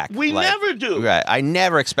proportion back. We never do. Right. I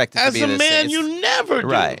never expect it to be the same. As a man, you never do.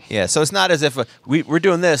 Right. Yeah. So it's not as if we're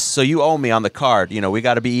doing this, so you owe me on the card. You know, we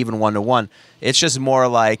got to be even 1-to-1. It's just more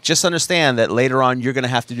like, just understand that later on you're going to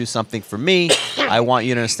have to do something for me. I want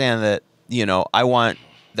you to understand that, you know, I want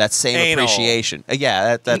that same Anal. Appreciation.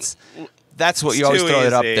 Yeah, that's what you always throw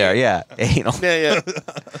it up there. Yeah, anal. Yeah.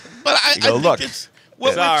 But I look. think it's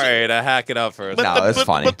Sorry to hack it up for a second. It's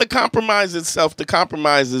funny. But the compromise itself, the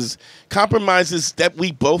compromises that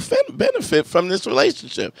we both benefit from this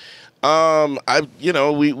relationship. I'm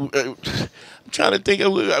trying to think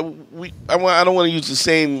of I don't want to use the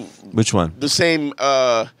same. Which one? The same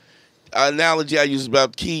analogy I used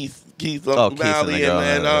about Keith Valley,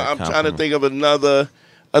 and I'm trying to think of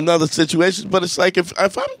another situation. But it's like if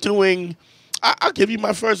I'm doing, I'll give you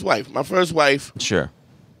my first wife. My first wife. Sure.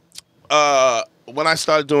 When I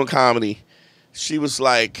started doing comedy, she was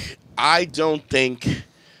like, I don't think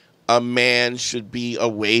a man should be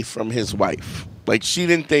away from his wife. Like, she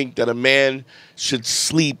didn't think that a man should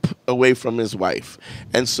sleep away from his wife.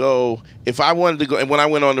 And so if I wanted to go, and when I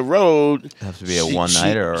went on the road, it have to be a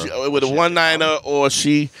one-nighter? With a one-nighter, or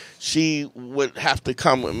she would have to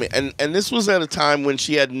come with me. And this was at a time when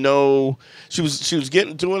she had she was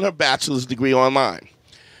doing her bachelor's degree online.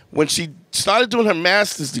 When she started doing her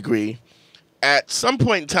master's degree, at some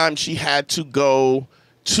point in time, she had to go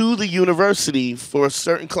to the university for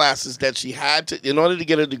certain classes that she had to, in order to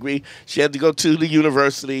get a degree, she had to go to the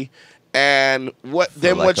university. And a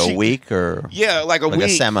week, or like a week, a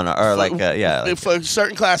seminar, or for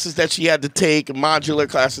certain classes that she had to take, modular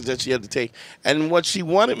classes that she had to take. And what she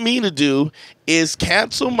wanted me to do is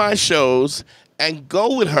cancel my shows and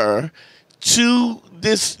go with her to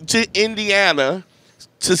Indiana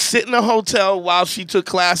to sit in a hotel while she took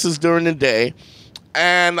classes during the day.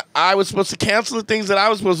 And I was supposed to cancel the things that I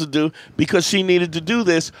was supposed to do because she needed to do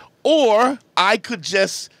this, or I could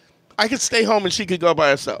stay home and she could go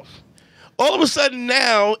by herself. All of a sudden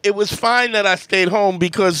now, it was fine that I stayed home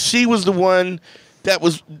because she was the one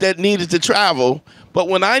that needed to travel. But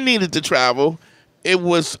when I needed to travel, it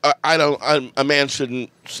was a man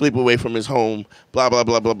shouldn't sleep away from his home. Blah blah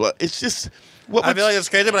blah blah blah. It's just. I feel like it's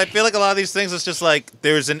crazy, but I feel like a lot of these things, it's just like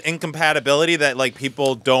there's an incompatibility that like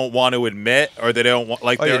people don't want to admit, or they don't want,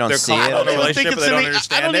 like they're caught in a relationship, but they don't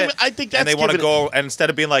understand it. I think that's, and they want to go, and instead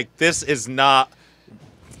of being like, this isn't going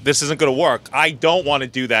to work. I don't want to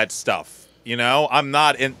do that stuff. You know, I'm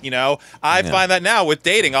not in. You know, I find that now with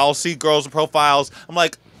dating, I'll see girls' profiles. I'm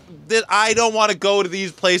like, I don't want to go to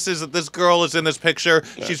these places that this girl is in this picture.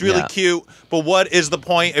 She's really cute, but what is the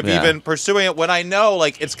point of even pursuing it when I know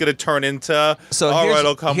like it's going to turn into?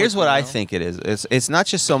 So here's what I think it is. It's not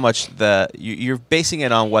just so much you're basing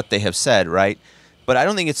it on what they have said, right? But I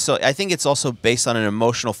don't think it's so. I think it's also based on an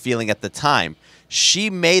emotional feeling at the time. She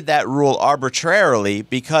made that rule arbitrarily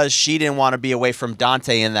because she didn't want to be away from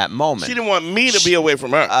Dante in that moment. She didn't want me to be away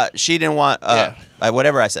from her. She didn't want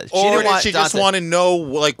whatever I said. Or did she just want to know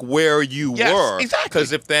like where you were? Exactly.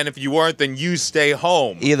 Because if you weren't, then you stay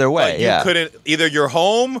home. Either way, you couldn't. Either you're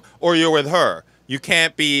home or you're with her. You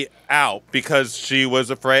can't be out because she was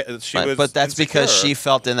afraid. But that's insecure. because she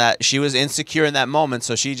felt she was insecure in that moment,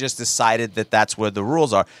 so she just decided that that's where the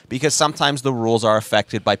rules are. Because sometimes the rules are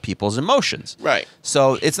affected by people's emotions. Right.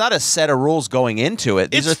 So it's not a set of rules going into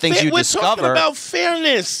it. These are things you discover. We're talking about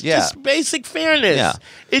fairness. Yeah. Just basic fairness. Yeah.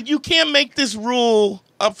 You can't make this rule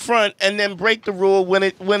up front and then break the rule when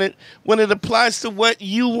it applies to what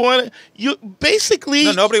you want. You basically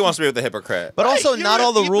nobody wants to be with a hypocrite. But also, not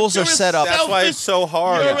all the rules are set up. That's why it's so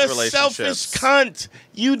hard. You're a selfish cunt.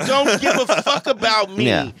 You don't give a fuck about me.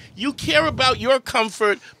 Yeah. You care about your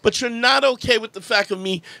comfort, but you're not okay with the fact of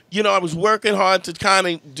me. You know, I was working hard to kind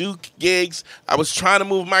of do gigs. I was trying to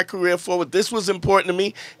move my career forward. This was important to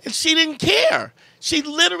me, and she didn't care. She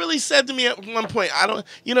literally said to me at one point,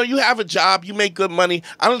 you have a job, you make good money.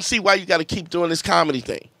 I don't see why you got to keep doing this comedy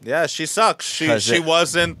thing. Yeah, she sucks. She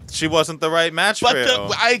wasn't the right match for you.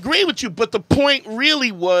 I agree with you, but the point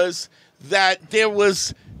really was that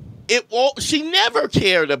she never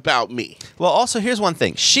cared about me. Well, also here's one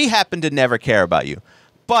thing. She happened to never care about you.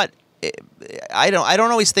 But I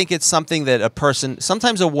don't always think it's something that a person,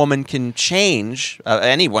 sometimes a woman can change,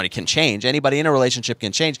 anybody can change, anybody in a relationship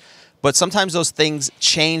can change. But sometimes those things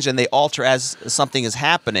change and they alter as something is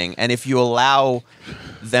happening. And if you allow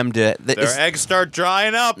them to... Their eggs start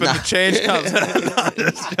drying up and the change comes. No,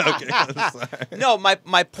 just joking. No,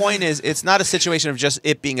 my point is it's not a situation of just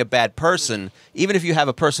it being a bad person. Even if you have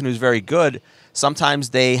a person who's very good, sometimes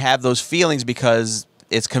they have those feelings because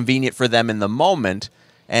it's convenient for them in the moment.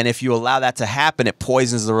 And if you allow that to happen, it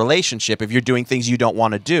poisons the relationship if you're doing things you don't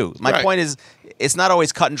want to do. My point is, it's not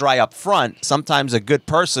always cut and dry up front. Sometimes a good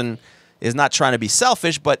person is not trying to be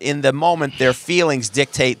selfish, but in the moment, their feelings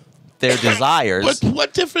dictate their desires. But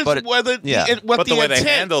what difference but the way they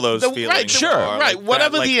handle those feelings?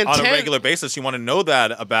 Whatever like, the intent. On a regular basis, you want to know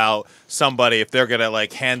that about somebody if they're gonna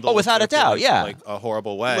like handle. Oh, without a doubt, like a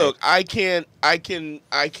horrible way. Look, I can't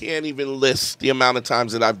even list the amount of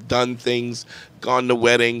times that I've done things, gone to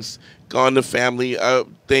weddings, gone to family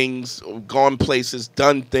things, gone places,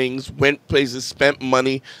 done things, went places, spent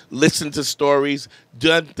money, listened to stories,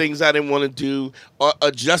 done things I didn't want to do, or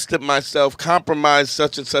adjusted myself, compromised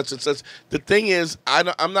such and such and such. The thing is,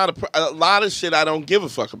 I'm not a lot of shit I don't give a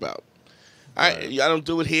fuck about. I don't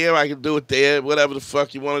do it here. I can do it there. Whatever the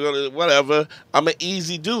fuck you want to go to, whatever. I'm an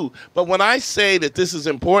easy dude. But when I say that this is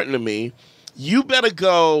important to me, you better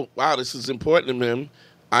go, wow, this is important to him.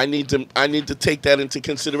 I need to take that into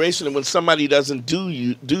consideration. And when somebody doesn't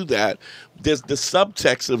do that, there's the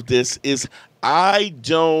subtext of this is I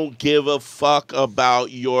don't give a fuck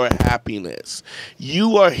about your happiness.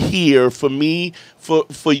 You are here for me, for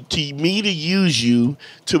me to use you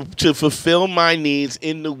to fulfill my needs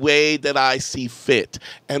in the way that I see fit.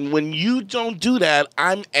 And when you don't do that,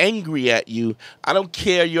 I'm angry at you. I don't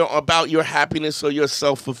care about your happiness or your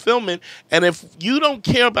self-fulfillment. And if you don't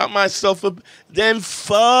care about my then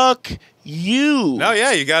fuck you. No,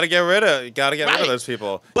 yeah, you got to get rid of those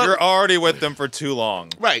people. But you're already with them for too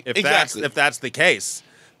long. Right, exactly. If that's the case.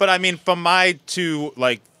 But I mean, from my two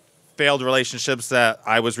failed relationships that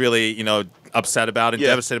I was really, upset about and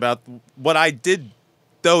devastated about, what I did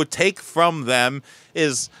though take from them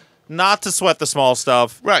is not to sweat the small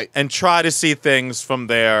stuff, right, and try to see things from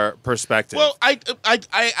their perspective. Well, I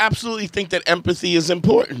absolutely think that empathy is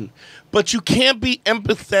important, but you can't be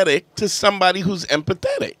empathetic to somebody who's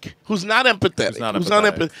empathetic, who's not empathetic, who's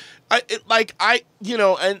unempathetic.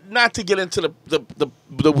 And not to get into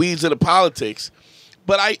the weeds of the politics,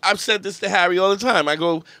 but I've said this to Harry all the time. I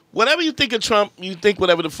go, whatever you think of Trump, you think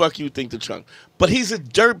whatever the fuck you think of Trump. But he's a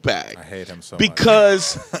dirtbag. I hate him so much.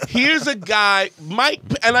 Because here's a guy, Mike,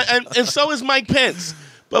 and so is Mike Pence.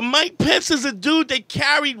 But Mike Pence is a dude that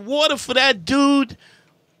carried water for that dude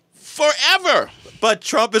forever. But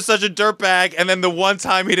Trump is such a dirtbag, and then the one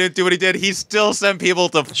time he didn't do what he did, he still sent people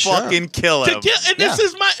to fucking kill him.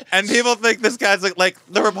 And people think this guy's like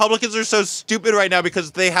the Republicans are so stupid right now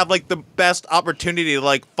because they have the best opportunity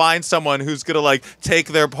to find someone who's gonna take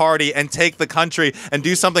their party and take the country and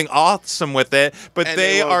do something awesome with it, but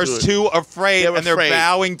they are too afraid, and they're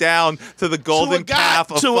bowing down to the golden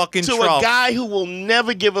calf of fucking Trump. To a guy who will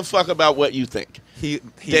never give a fuck about what you think. He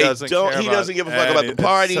doesn't give a fuck about the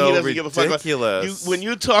party. So he doesn't give a fuck about you. When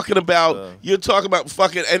you're talking about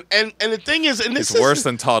fucking and the thing is, and this is worse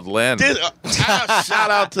than Todd Lynn.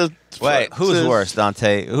 Shout out to wait, who's worse,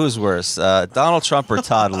 Dante? Who's worse, Donald Trump or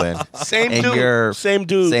Todd Lynn? Same dude. Same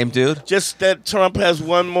dude. Just that Trump has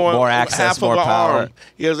one more access, half more of an power. arm.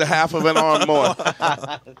 He has a half of an arm more.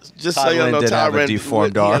 Just Todd so you Lynn know, Todd Lynn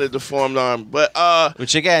deformed arm. He had a deformed arm, but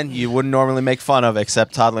which again you wouldn't normally make fun of,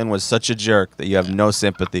 except Todd Lynn was such a jerk that you have no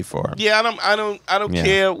sympathy for him. Yeah, I don't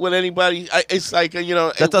care what anybody. It's like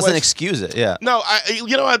that doesn't excuse it. Yeah. No,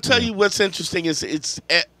 I'll tell you what's interesting is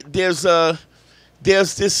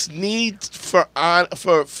there's this need for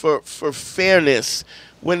fairness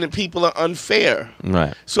when the people are unfair.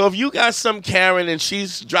 Right. So if you got some Karen and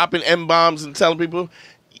she's dropping M-bombs and telling people,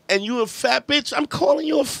 and you a fat bitch, I'm calling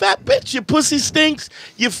you a fat bitch. Your pussy stinks.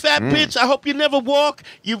 You fat bitch. I hope you never walk.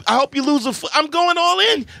 I hope you lose a foot. I'm going all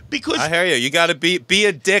in because I hear you. You got to be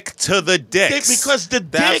a dick to the dicks. Because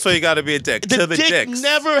that's why you got to be a dick to the dick dicks.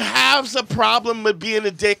 Never has a problem with being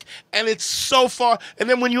a dick, and it's so far. And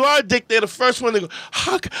then when you are a dick, they're the first one to go,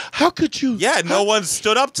 how could you? Yeah, no one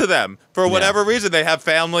stood up to them. for whatever reason, they have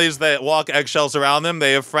families that walk eggshells around them.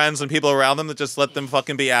 They have friends and people around them that just let them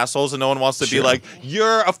fucking be assholes, and no one wants to be like,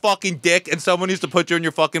 you're a fucking dick, and someone needs to put you in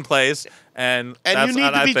your fucking place. And you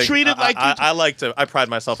need to be treated like I pride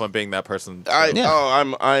myself on being that person. I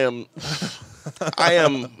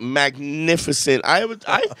am magnificent. I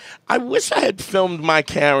wish I had filmed my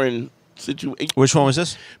Karen situation. Which one was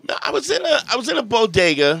this? I was in a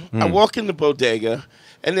bodega. I walk in the bodega,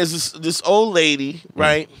 and there's this old lady,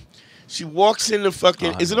 right? She walks in the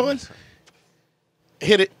fucking. Is it on?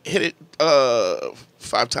 Hit it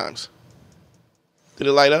 5 times. Did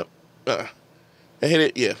it light up? I hit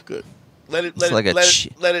it. Yeah, good. Let it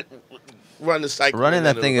run the cycle. Running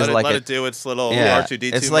that thing is like let it do its little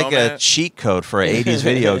R2D2 It's like moment. a cheat code for an 80s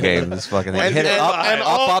video game. This fucking thing. Hit it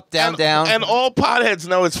up, down, down. And all potheads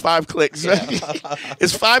know it's 5 clicks. Right?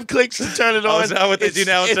 It's 5 clicks to turn it on. Is that what they do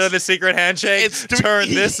now instead of the secret handshake? Turn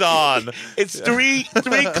this on. It's three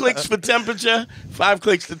clicks for temperature, 5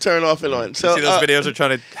 clicks to turn off and on. So you see those videos are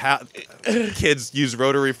trying to kids use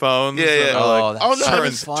rotary phones. Yeah.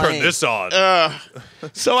 Turn this on.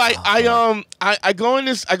 So I go in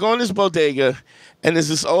this bodega, and there's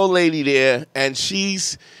this old lady there, and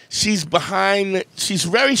she's behind. She's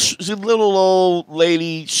a little old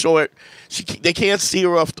lady, short. They can't see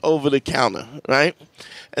her over the counter, right?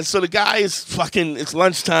 And so the guy is fucking. It's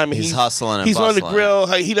lunchtime. He's hustling. He's on the grill.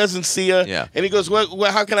 He doesn't see her. Yeah. And he goes,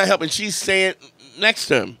 "Well, how can I help?" And she's saying next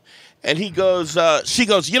to him, and he goes, she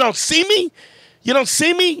goes, "You don't see me? You don't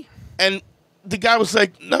see me?" And the guy was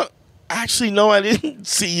like, "No, actually, no, I didn't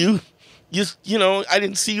see you. I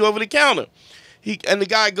didn't see you over the counter." And the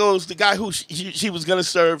guy who she was gonna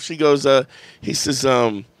serve, she goes, he says,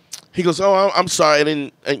 he goes, "Oh, I'm sorry, I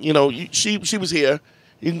didn't, she was here.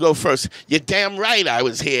 You can go first." "You're damn right I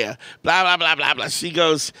was here." Blah blah blah blah blah. She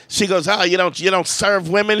goes, "Oh, you don't serve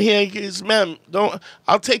women here?" He goes, "Ma'am,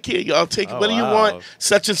 I'll take care of you. I'll take what do you want?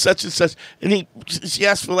 Such and such and such." And she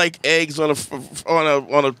asked for like eggs on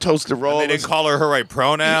a toasted roll. And they didn't call her right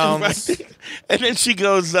pronouns. Right? And then she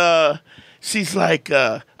goes, she's like,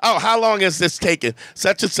 "Oh, how long is this taking?"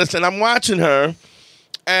 Such and such. And I'm watching her.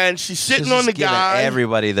 And she's sitting on the guy.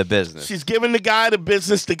 Everybody the business. She's giving the guy the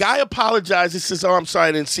business. The guy apologizes. He says, "Oh, I'm sorry,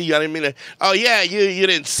 I didn't see you. I didn't mean to." "Oh, yeah, you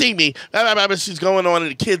didn't see me." Blah, blah, blah, blah. She's going on,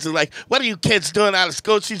 and the kids are like, "What are you kids doing out of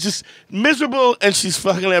school?" She's just miserable, and she's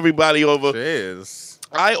fucking everybody over. Jeez.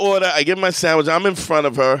 I get my sandwich. I'm in front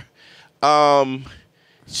of her. I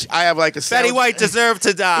have like a sandwich. Betty White deserved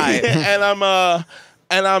to die.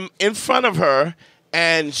 and I'm in front of her,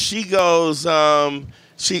 and she goes,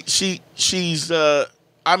 she's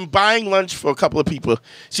I'm buying lunch for a couple of people.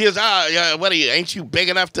 She goes, yeah, what are you? Ain't you big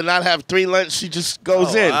enough to not have 3 lunch? She just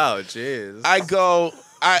goes in. Wow, jeez. I go,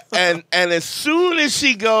 and as soon as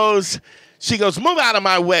she goes, "Move out of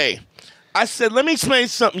my way." I said, "Let me explain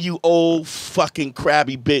something, you old fucking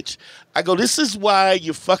crabby bitch." I go, "This is why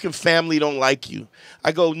your fucking family don't like you."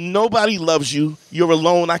 I go, "Nobody loves you. You're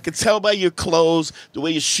alone. I can tell by your clothes, the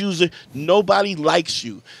way your shoes are. Nobody likes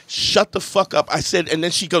you. Shut the fuck up." I said, and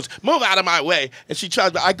then she goes, "Move out of my way." And she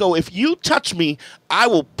tries, I go, "If you touch me, I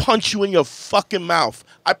will punch you in your fucking mouth.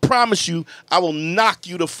 I promise you, I will knock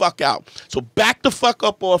you the fuck out. So back the fuck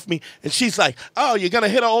up off me." And she's like, "Oh, you're going to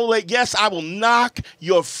hit an old lady?" "Yes, I will knock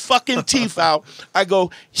your fucking teeth out." I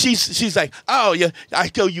go, she's like, "Oh, yeah." I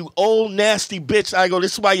go, "You old nasty bitch." I go,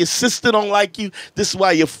 "This is why your sister don't like you. This is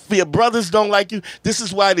why your brothers don't like you. This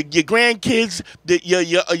is why your grandkids,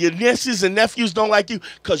 your nieces and nephews don't like you,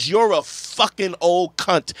 because you're a fucking old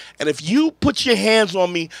cunt. And if you put your hands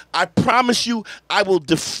on me, I promise you, I will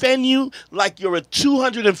defend you like you're a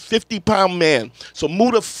 250-pound man. So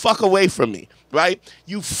move the fuck away from me, right?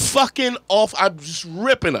 You fucking off." I'm just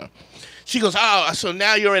ripping her. She goes, "Oh, so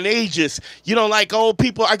now you're an ageist. You don't like old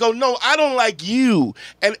people?" I go, "No, I don't like you.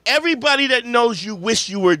 And everybody that knows you wish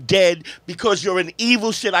you were dead because you're an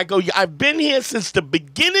evil shit." I go, "I've been here since the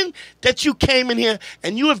beginning that you came in here,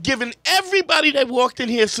 and you have given everybody that walked in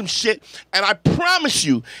here some shit. And I promise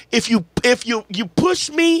you, if you push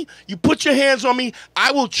me, you put your hands on me,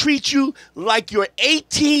 I will treat you like you're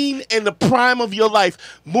 18 in the prime of your life.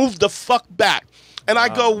 Move the fuck back." And I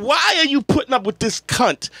go, "Why are you putting up with this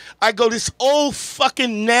cunt?" I go, "This old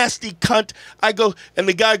fucking nasty cunt." I go, and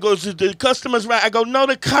the guy goes, "The customer's right." I go, "No,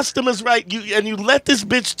 the customer's right. You let this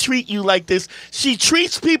bitch treat you like this. She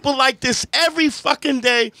treats people like this every fucking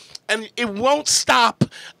day, and it won't stop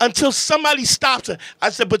until somebody stops her."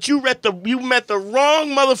 I said, "But you met the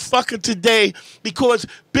wrong motherfucker today, because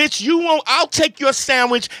bitch, you won't. I'll take your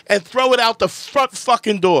sandwich and throw it out the front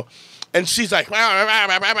fucking door." And she's like, rah, rah,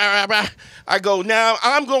 rah, rah, rah, rah. I go, "Now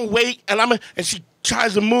I'm gonna wait," and she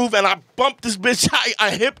tries to move, and I bump this bitch.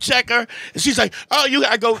 I hip check her, and she's like, "Oh, you."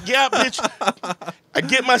 I go, "Yeah, bitch." I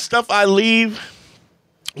get my stuff. I leave.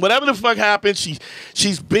 Whatever the fuck happened, she's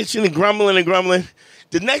bitching and grumbling.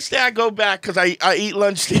 The next day I go back because I eat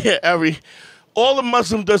lunch there all the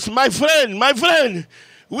Muslim does. My friend.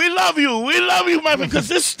 We love you, my friend. Because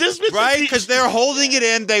this bitch, right? Because they're holding it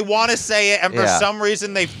in. They want to say it, and for some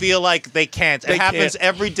reason they feel like they can't. It happens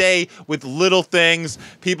every day with little things.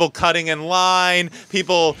 People cutting in line.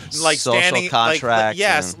 People like social standing.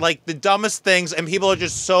 Contracts. Like the dumbest things, and people are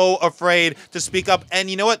just so afraid to speak up. And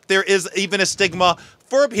you know what? There is even a stigma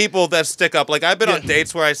for people that stick up. Like, I've been on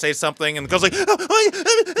dates where I say something and the girl's like,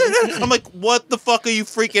 I'm like, what the fuck are you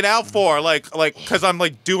freaking out for? Like, because I'm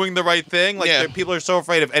like doing the right thing. Like, people are so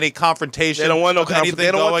afraid of any confrontation. They don't want no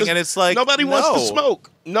anything going, and it's like nobody wants to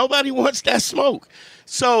smoke. Nobody wants that smoke.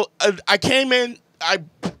 So I came in. I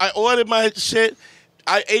ordered my shit.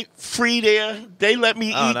 I ate free there. They let me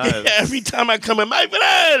eat there every time I come in. My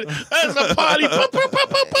friend, there's a party.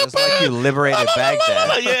 It's like you liberated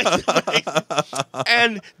Baghdad.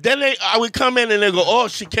 And then I would come in and they go, "Oh,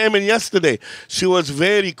 she came in yesterday. She was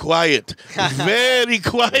very quiet. Very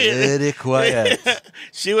quiet. Very quiet.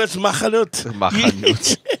 She was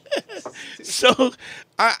machanut." So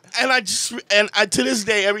I to this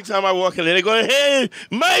day, every time I walk in there, they go, "Hey,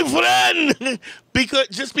 my friend,"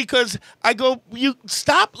 because I go, you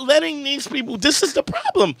stop letting these people. This is the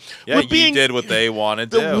problem. Yeah, you did what they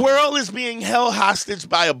wanted to do. The world is being held hostage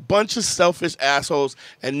by a bunch of selfish assholes,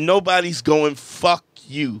 and nobody's going, "Fuck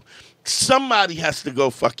you." Somebody has to go,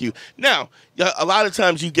 "Fuck you." Now, a lot of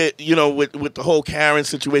times you get, with the whole Karen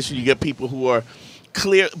situation, you get people who are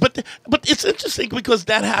clear, but it's interesting because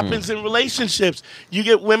that happens in relationships. You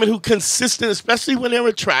get women who consistent, especially when they're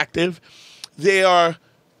attractive, they are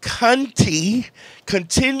cunty,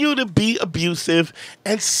 continue to be abusive,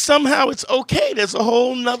 and somehow it's okay. There's a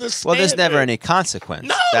whole nother standard. Well, there's never any consequence.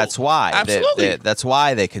 No, that's why. absolutely. That's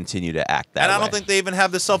why they continue to act that way. And I don't think they even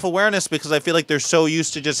have the self-awareness because I feel like they're so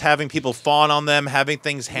used to just having people fawn on them, having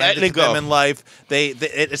things handed to them in life.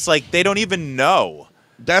 It's like they don't even know.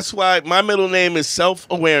 That's why my middle name is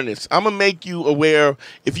self-awareness. I'm going to make you aware.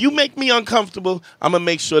 If you make me uncomfortable, I'm going to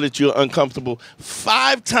make sure that you're uncomfortable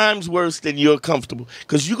 5 times worse than you're comfortable.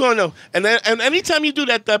 Because you're going to know. And anytime you do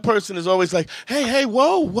that, that person is always like, hey,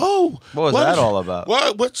 whoa. What was that all about?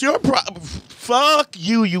 What's your problem? Fuck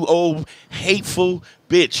you, you old hateful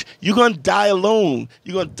bitch. You're going to die alone.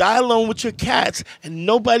 You're going to die alone with your cats, and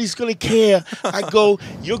nobody's going to care. I go,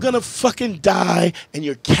 you're going to fucking die, and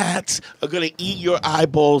your cats are going to eat your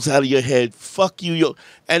eyeballs out of your head. Fuck you.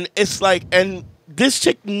 And it's like, and this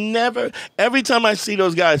chick never, every time I see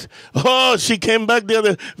those guys, "Oh, she came back the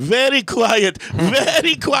other, very quiet,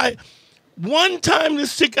 very quiet." One time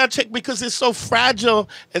this chick got checked because it's so fragile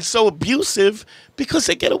and so abusive because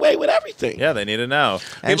they get away with everything. Yeah, they need to know.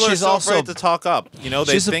 And People are she's so also afraid to talk up.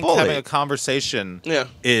 They think having a conversation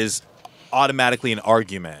is automatically an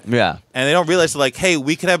argument. Yeah. And they don't realize, like, hey,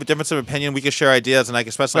 we could have a difference of opinion, we could share ideas, and I can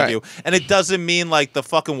express them to you. And it doesn't mean, like, the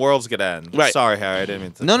fucking world's going to end. Right. Sorry, Harry, I didn't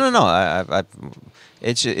mean to. No.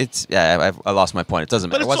 I lost my point. It doesn't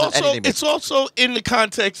matter. But it's also in the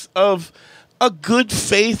context of a good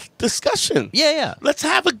faith discussion. Yeah.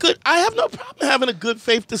 I have no problem having a good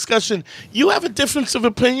faith discussion. You have a difference of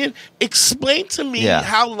opinion. Explain to me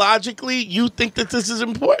how logically you think that this is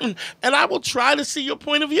important, and I will try to see your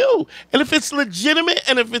point of view. And if it's legitimate,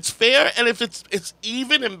 and if it's fair, and if it's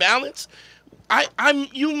even and balanced,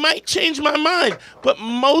 you might change my mind. But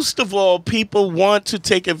most of all, people want to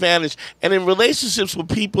take advantage. And in relationships where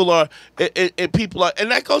people are, and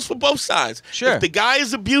that goes for both sides. Sure. If the guy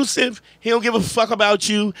is abusive, he don't give a fuck about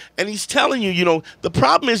you, and he's telling you, the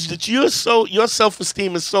problem is that your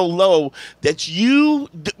self-esteem is so low that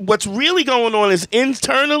what's really going on is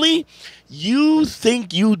internally, you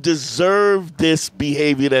think you deserve this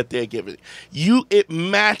behavior that they're giving. It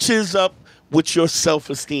matches up with your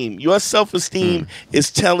self-esteem. Your self-esteem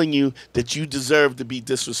is telling you that you deserve to be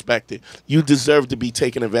disrespected. You deserve to be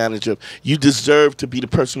taken advantage of. You deserve to be the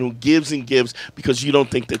person who gives and gives because you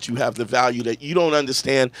don't think that you have the value, that you don't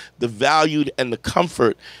understand the value and the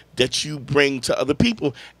comfort that you bring to other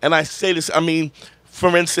people. And I say this,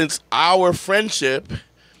 for instance, our friendship,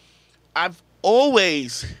 I've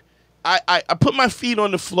always, I put my feet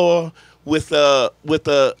on the floor with an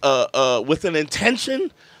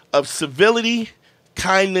intention of civility,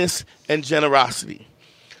 kindness, and generosity.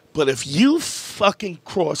 But if you fucking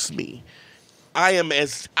cross me, I am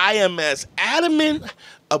as adamant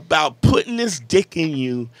about putting this dick in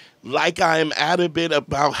you like I am adamant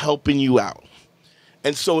about helping you out.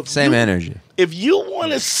 And so if Same energy. If you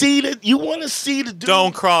want to see the dude.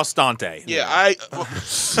 Don't cross Dante. Yeah, I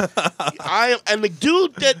am, and the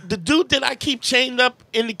dude that I keep chained up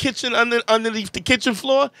in the kitchen underneath the kitchen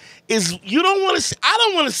floor is you don't want to see. I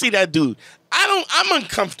don't want to see that dude. I'm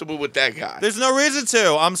uncomfortable with that guy. There's no reason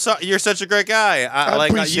to. You're such a great guy. I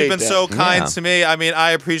appreciate you've been that. so kind to me. I mean,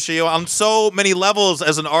 I appreciate you on so many levels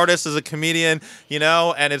as an artist, as a comedian,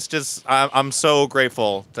 and it's just I'm so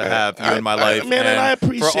grateful to have you in my life, man, and I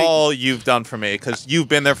appreciate for all you've done for me, because you've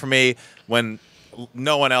been there for me when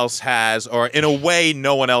no one else has, or in a way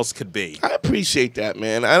no one else could be. I appreciate that,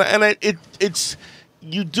 man, it's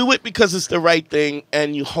you do it because it's the right thing,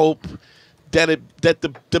 and you hope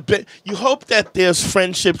you hope that there's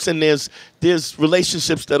friendships and there's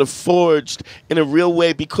relationships that are forged in a real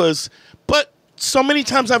way, but so many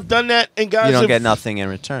times I've done that and guys you don't get nothing in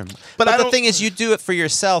return. But the thing is, you do it for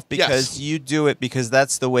yourself because you do it because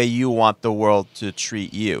that's the way you want the world to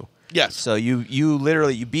treat you. Yes. So you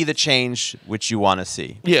literally be the change which you want to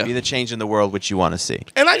see. Yeah. Be the change in the world which you want to see.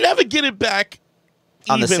 And I never get it back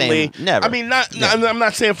on evenly. The same, never. I mean, I'm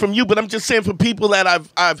not saying from you, but I'm just saying for people that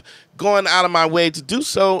I've gone out of my way to do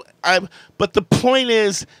so. But the point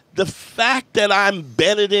is, the fact that I'm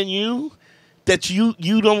better than you, that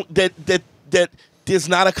you don't that there's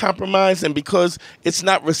not a compromise, and because it's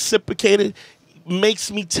not reciprocated, makes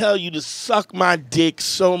me tell you to suck my dick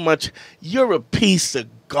so much. You're a piece of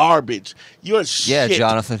garbage. You're shit. Yeah,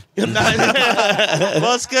 Jonathan.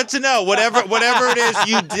 Well, it's good to know. Whatever it is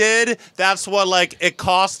you did, that's what it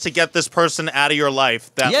costs to get this person out of your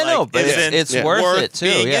life. That but it's worth it too.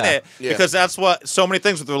 Being in it, because that's what so many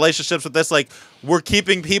things with relationships with this. We're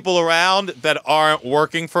keeping people around that aren't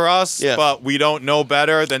working for us, but we don't know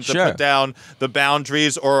better than to put down the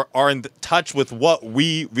boundaries or are in touch with what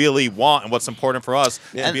we really want and what's important for us.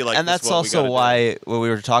 To be and that's also why what we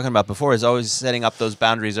were talking about before is always setting up those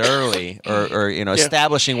boundaries early, or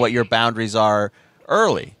establishing what your boundaries are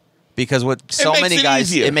early. Because what so many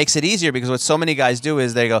guys, it makes it easier, because what so many guys do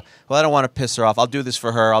is they go, well, I don't want to piss her off. I'll do this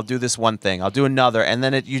for her. I'll do this one thing. I'll do another. And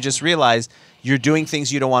then you just realize you're doing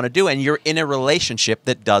things you don't want to do, and you're in a relationship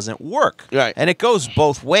that doesn't work. Right. And it goes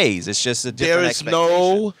both ways. It's just a different expectation. There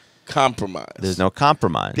is no compromise. There's no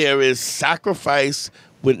compromise. There is sacrifice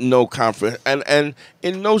with no compromise. And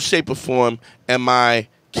in no shape or form am I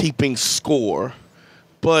keeping score,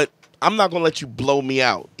 but I'm not going to let you blow me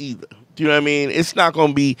out either. Do you know what I mean? It's not going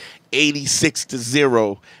to be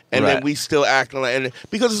 86-0, and then we still acting like,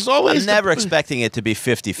 because it's always. I'm never expecting it to be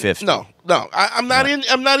 50-50. No, I'm not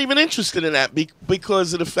I'm not even interested in that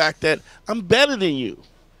because of the fact that I'm better than you.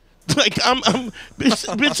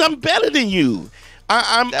 Bitch, I'm better than you.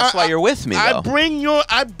 That's why you're with me, though.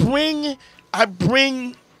 I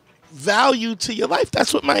bring value to your life.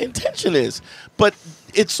 That's what my intention is. But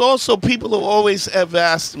it's also, people who always have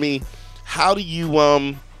asked me, how do you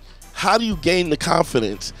gain the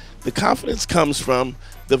confidence? The confidence comes from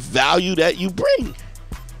the value that you bring.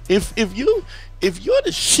 If you're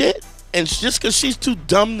the shit, and just because she's too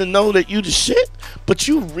dumb to know that you the shit, but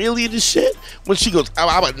you really the shit, when she goes,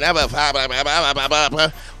 I would never,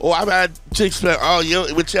 or I've had chicks like, oh,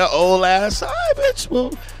 you with your old ass, all right, bitch,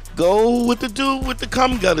 well, go with the dude with the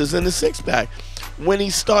cum gutters and the six-pack. When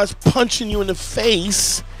he starts punching you in the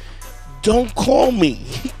face, don't call me.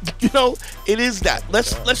 It is that.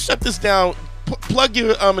 Let's shut this down. Plug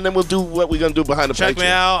your and then we'll do what we're gonna do behind the. Check me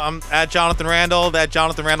out. I'm at Jonathan Randall. That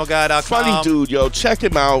JonathanRandallGuy.com. Funny dude, yo. Check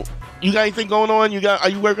him out. You got anything going on? Are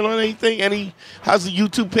you working on anything? How's the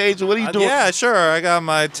YouTube page? Or what are you doing? Yeah, sure. I got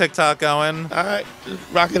my TikTok going. All right, just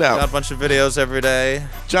rock it out. Got a bunch of videos every day.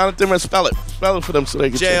 Jonathan, spell it for them so they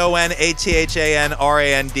can.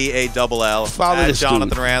 JONATHANRANDALL. Follow this Jonathan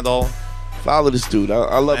dude. Randall. Follow this dude.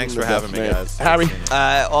 I love him. Thanks for having me, guys. Harry?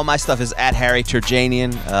 All my stuff is at Harry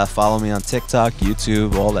Terjanian. Follow me on TikTok,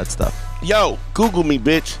 YouTube, all that stuff. Yo, Google me,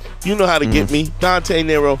 bitch. You know how to get me. Dante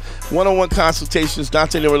Nero. One-on-one consultations,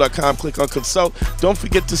 DanteNero.com. Click on consult. Don't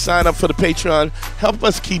forget to sign up for the Patreon. Help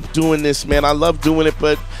us keep doing this, man. I love doing it,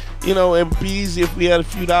 but it'd be easy if we had a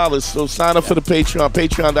few dollars. So sign up for the Patreon,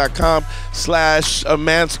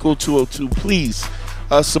 patreon.com/manschool202. Please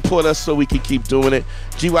support us so we can keep doing it.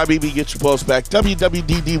 GYBB, get your balls back.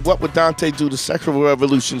 WWDD, What Would Dante Do? The Sexual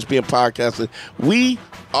Revolution is being podcasted. We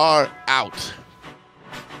are out.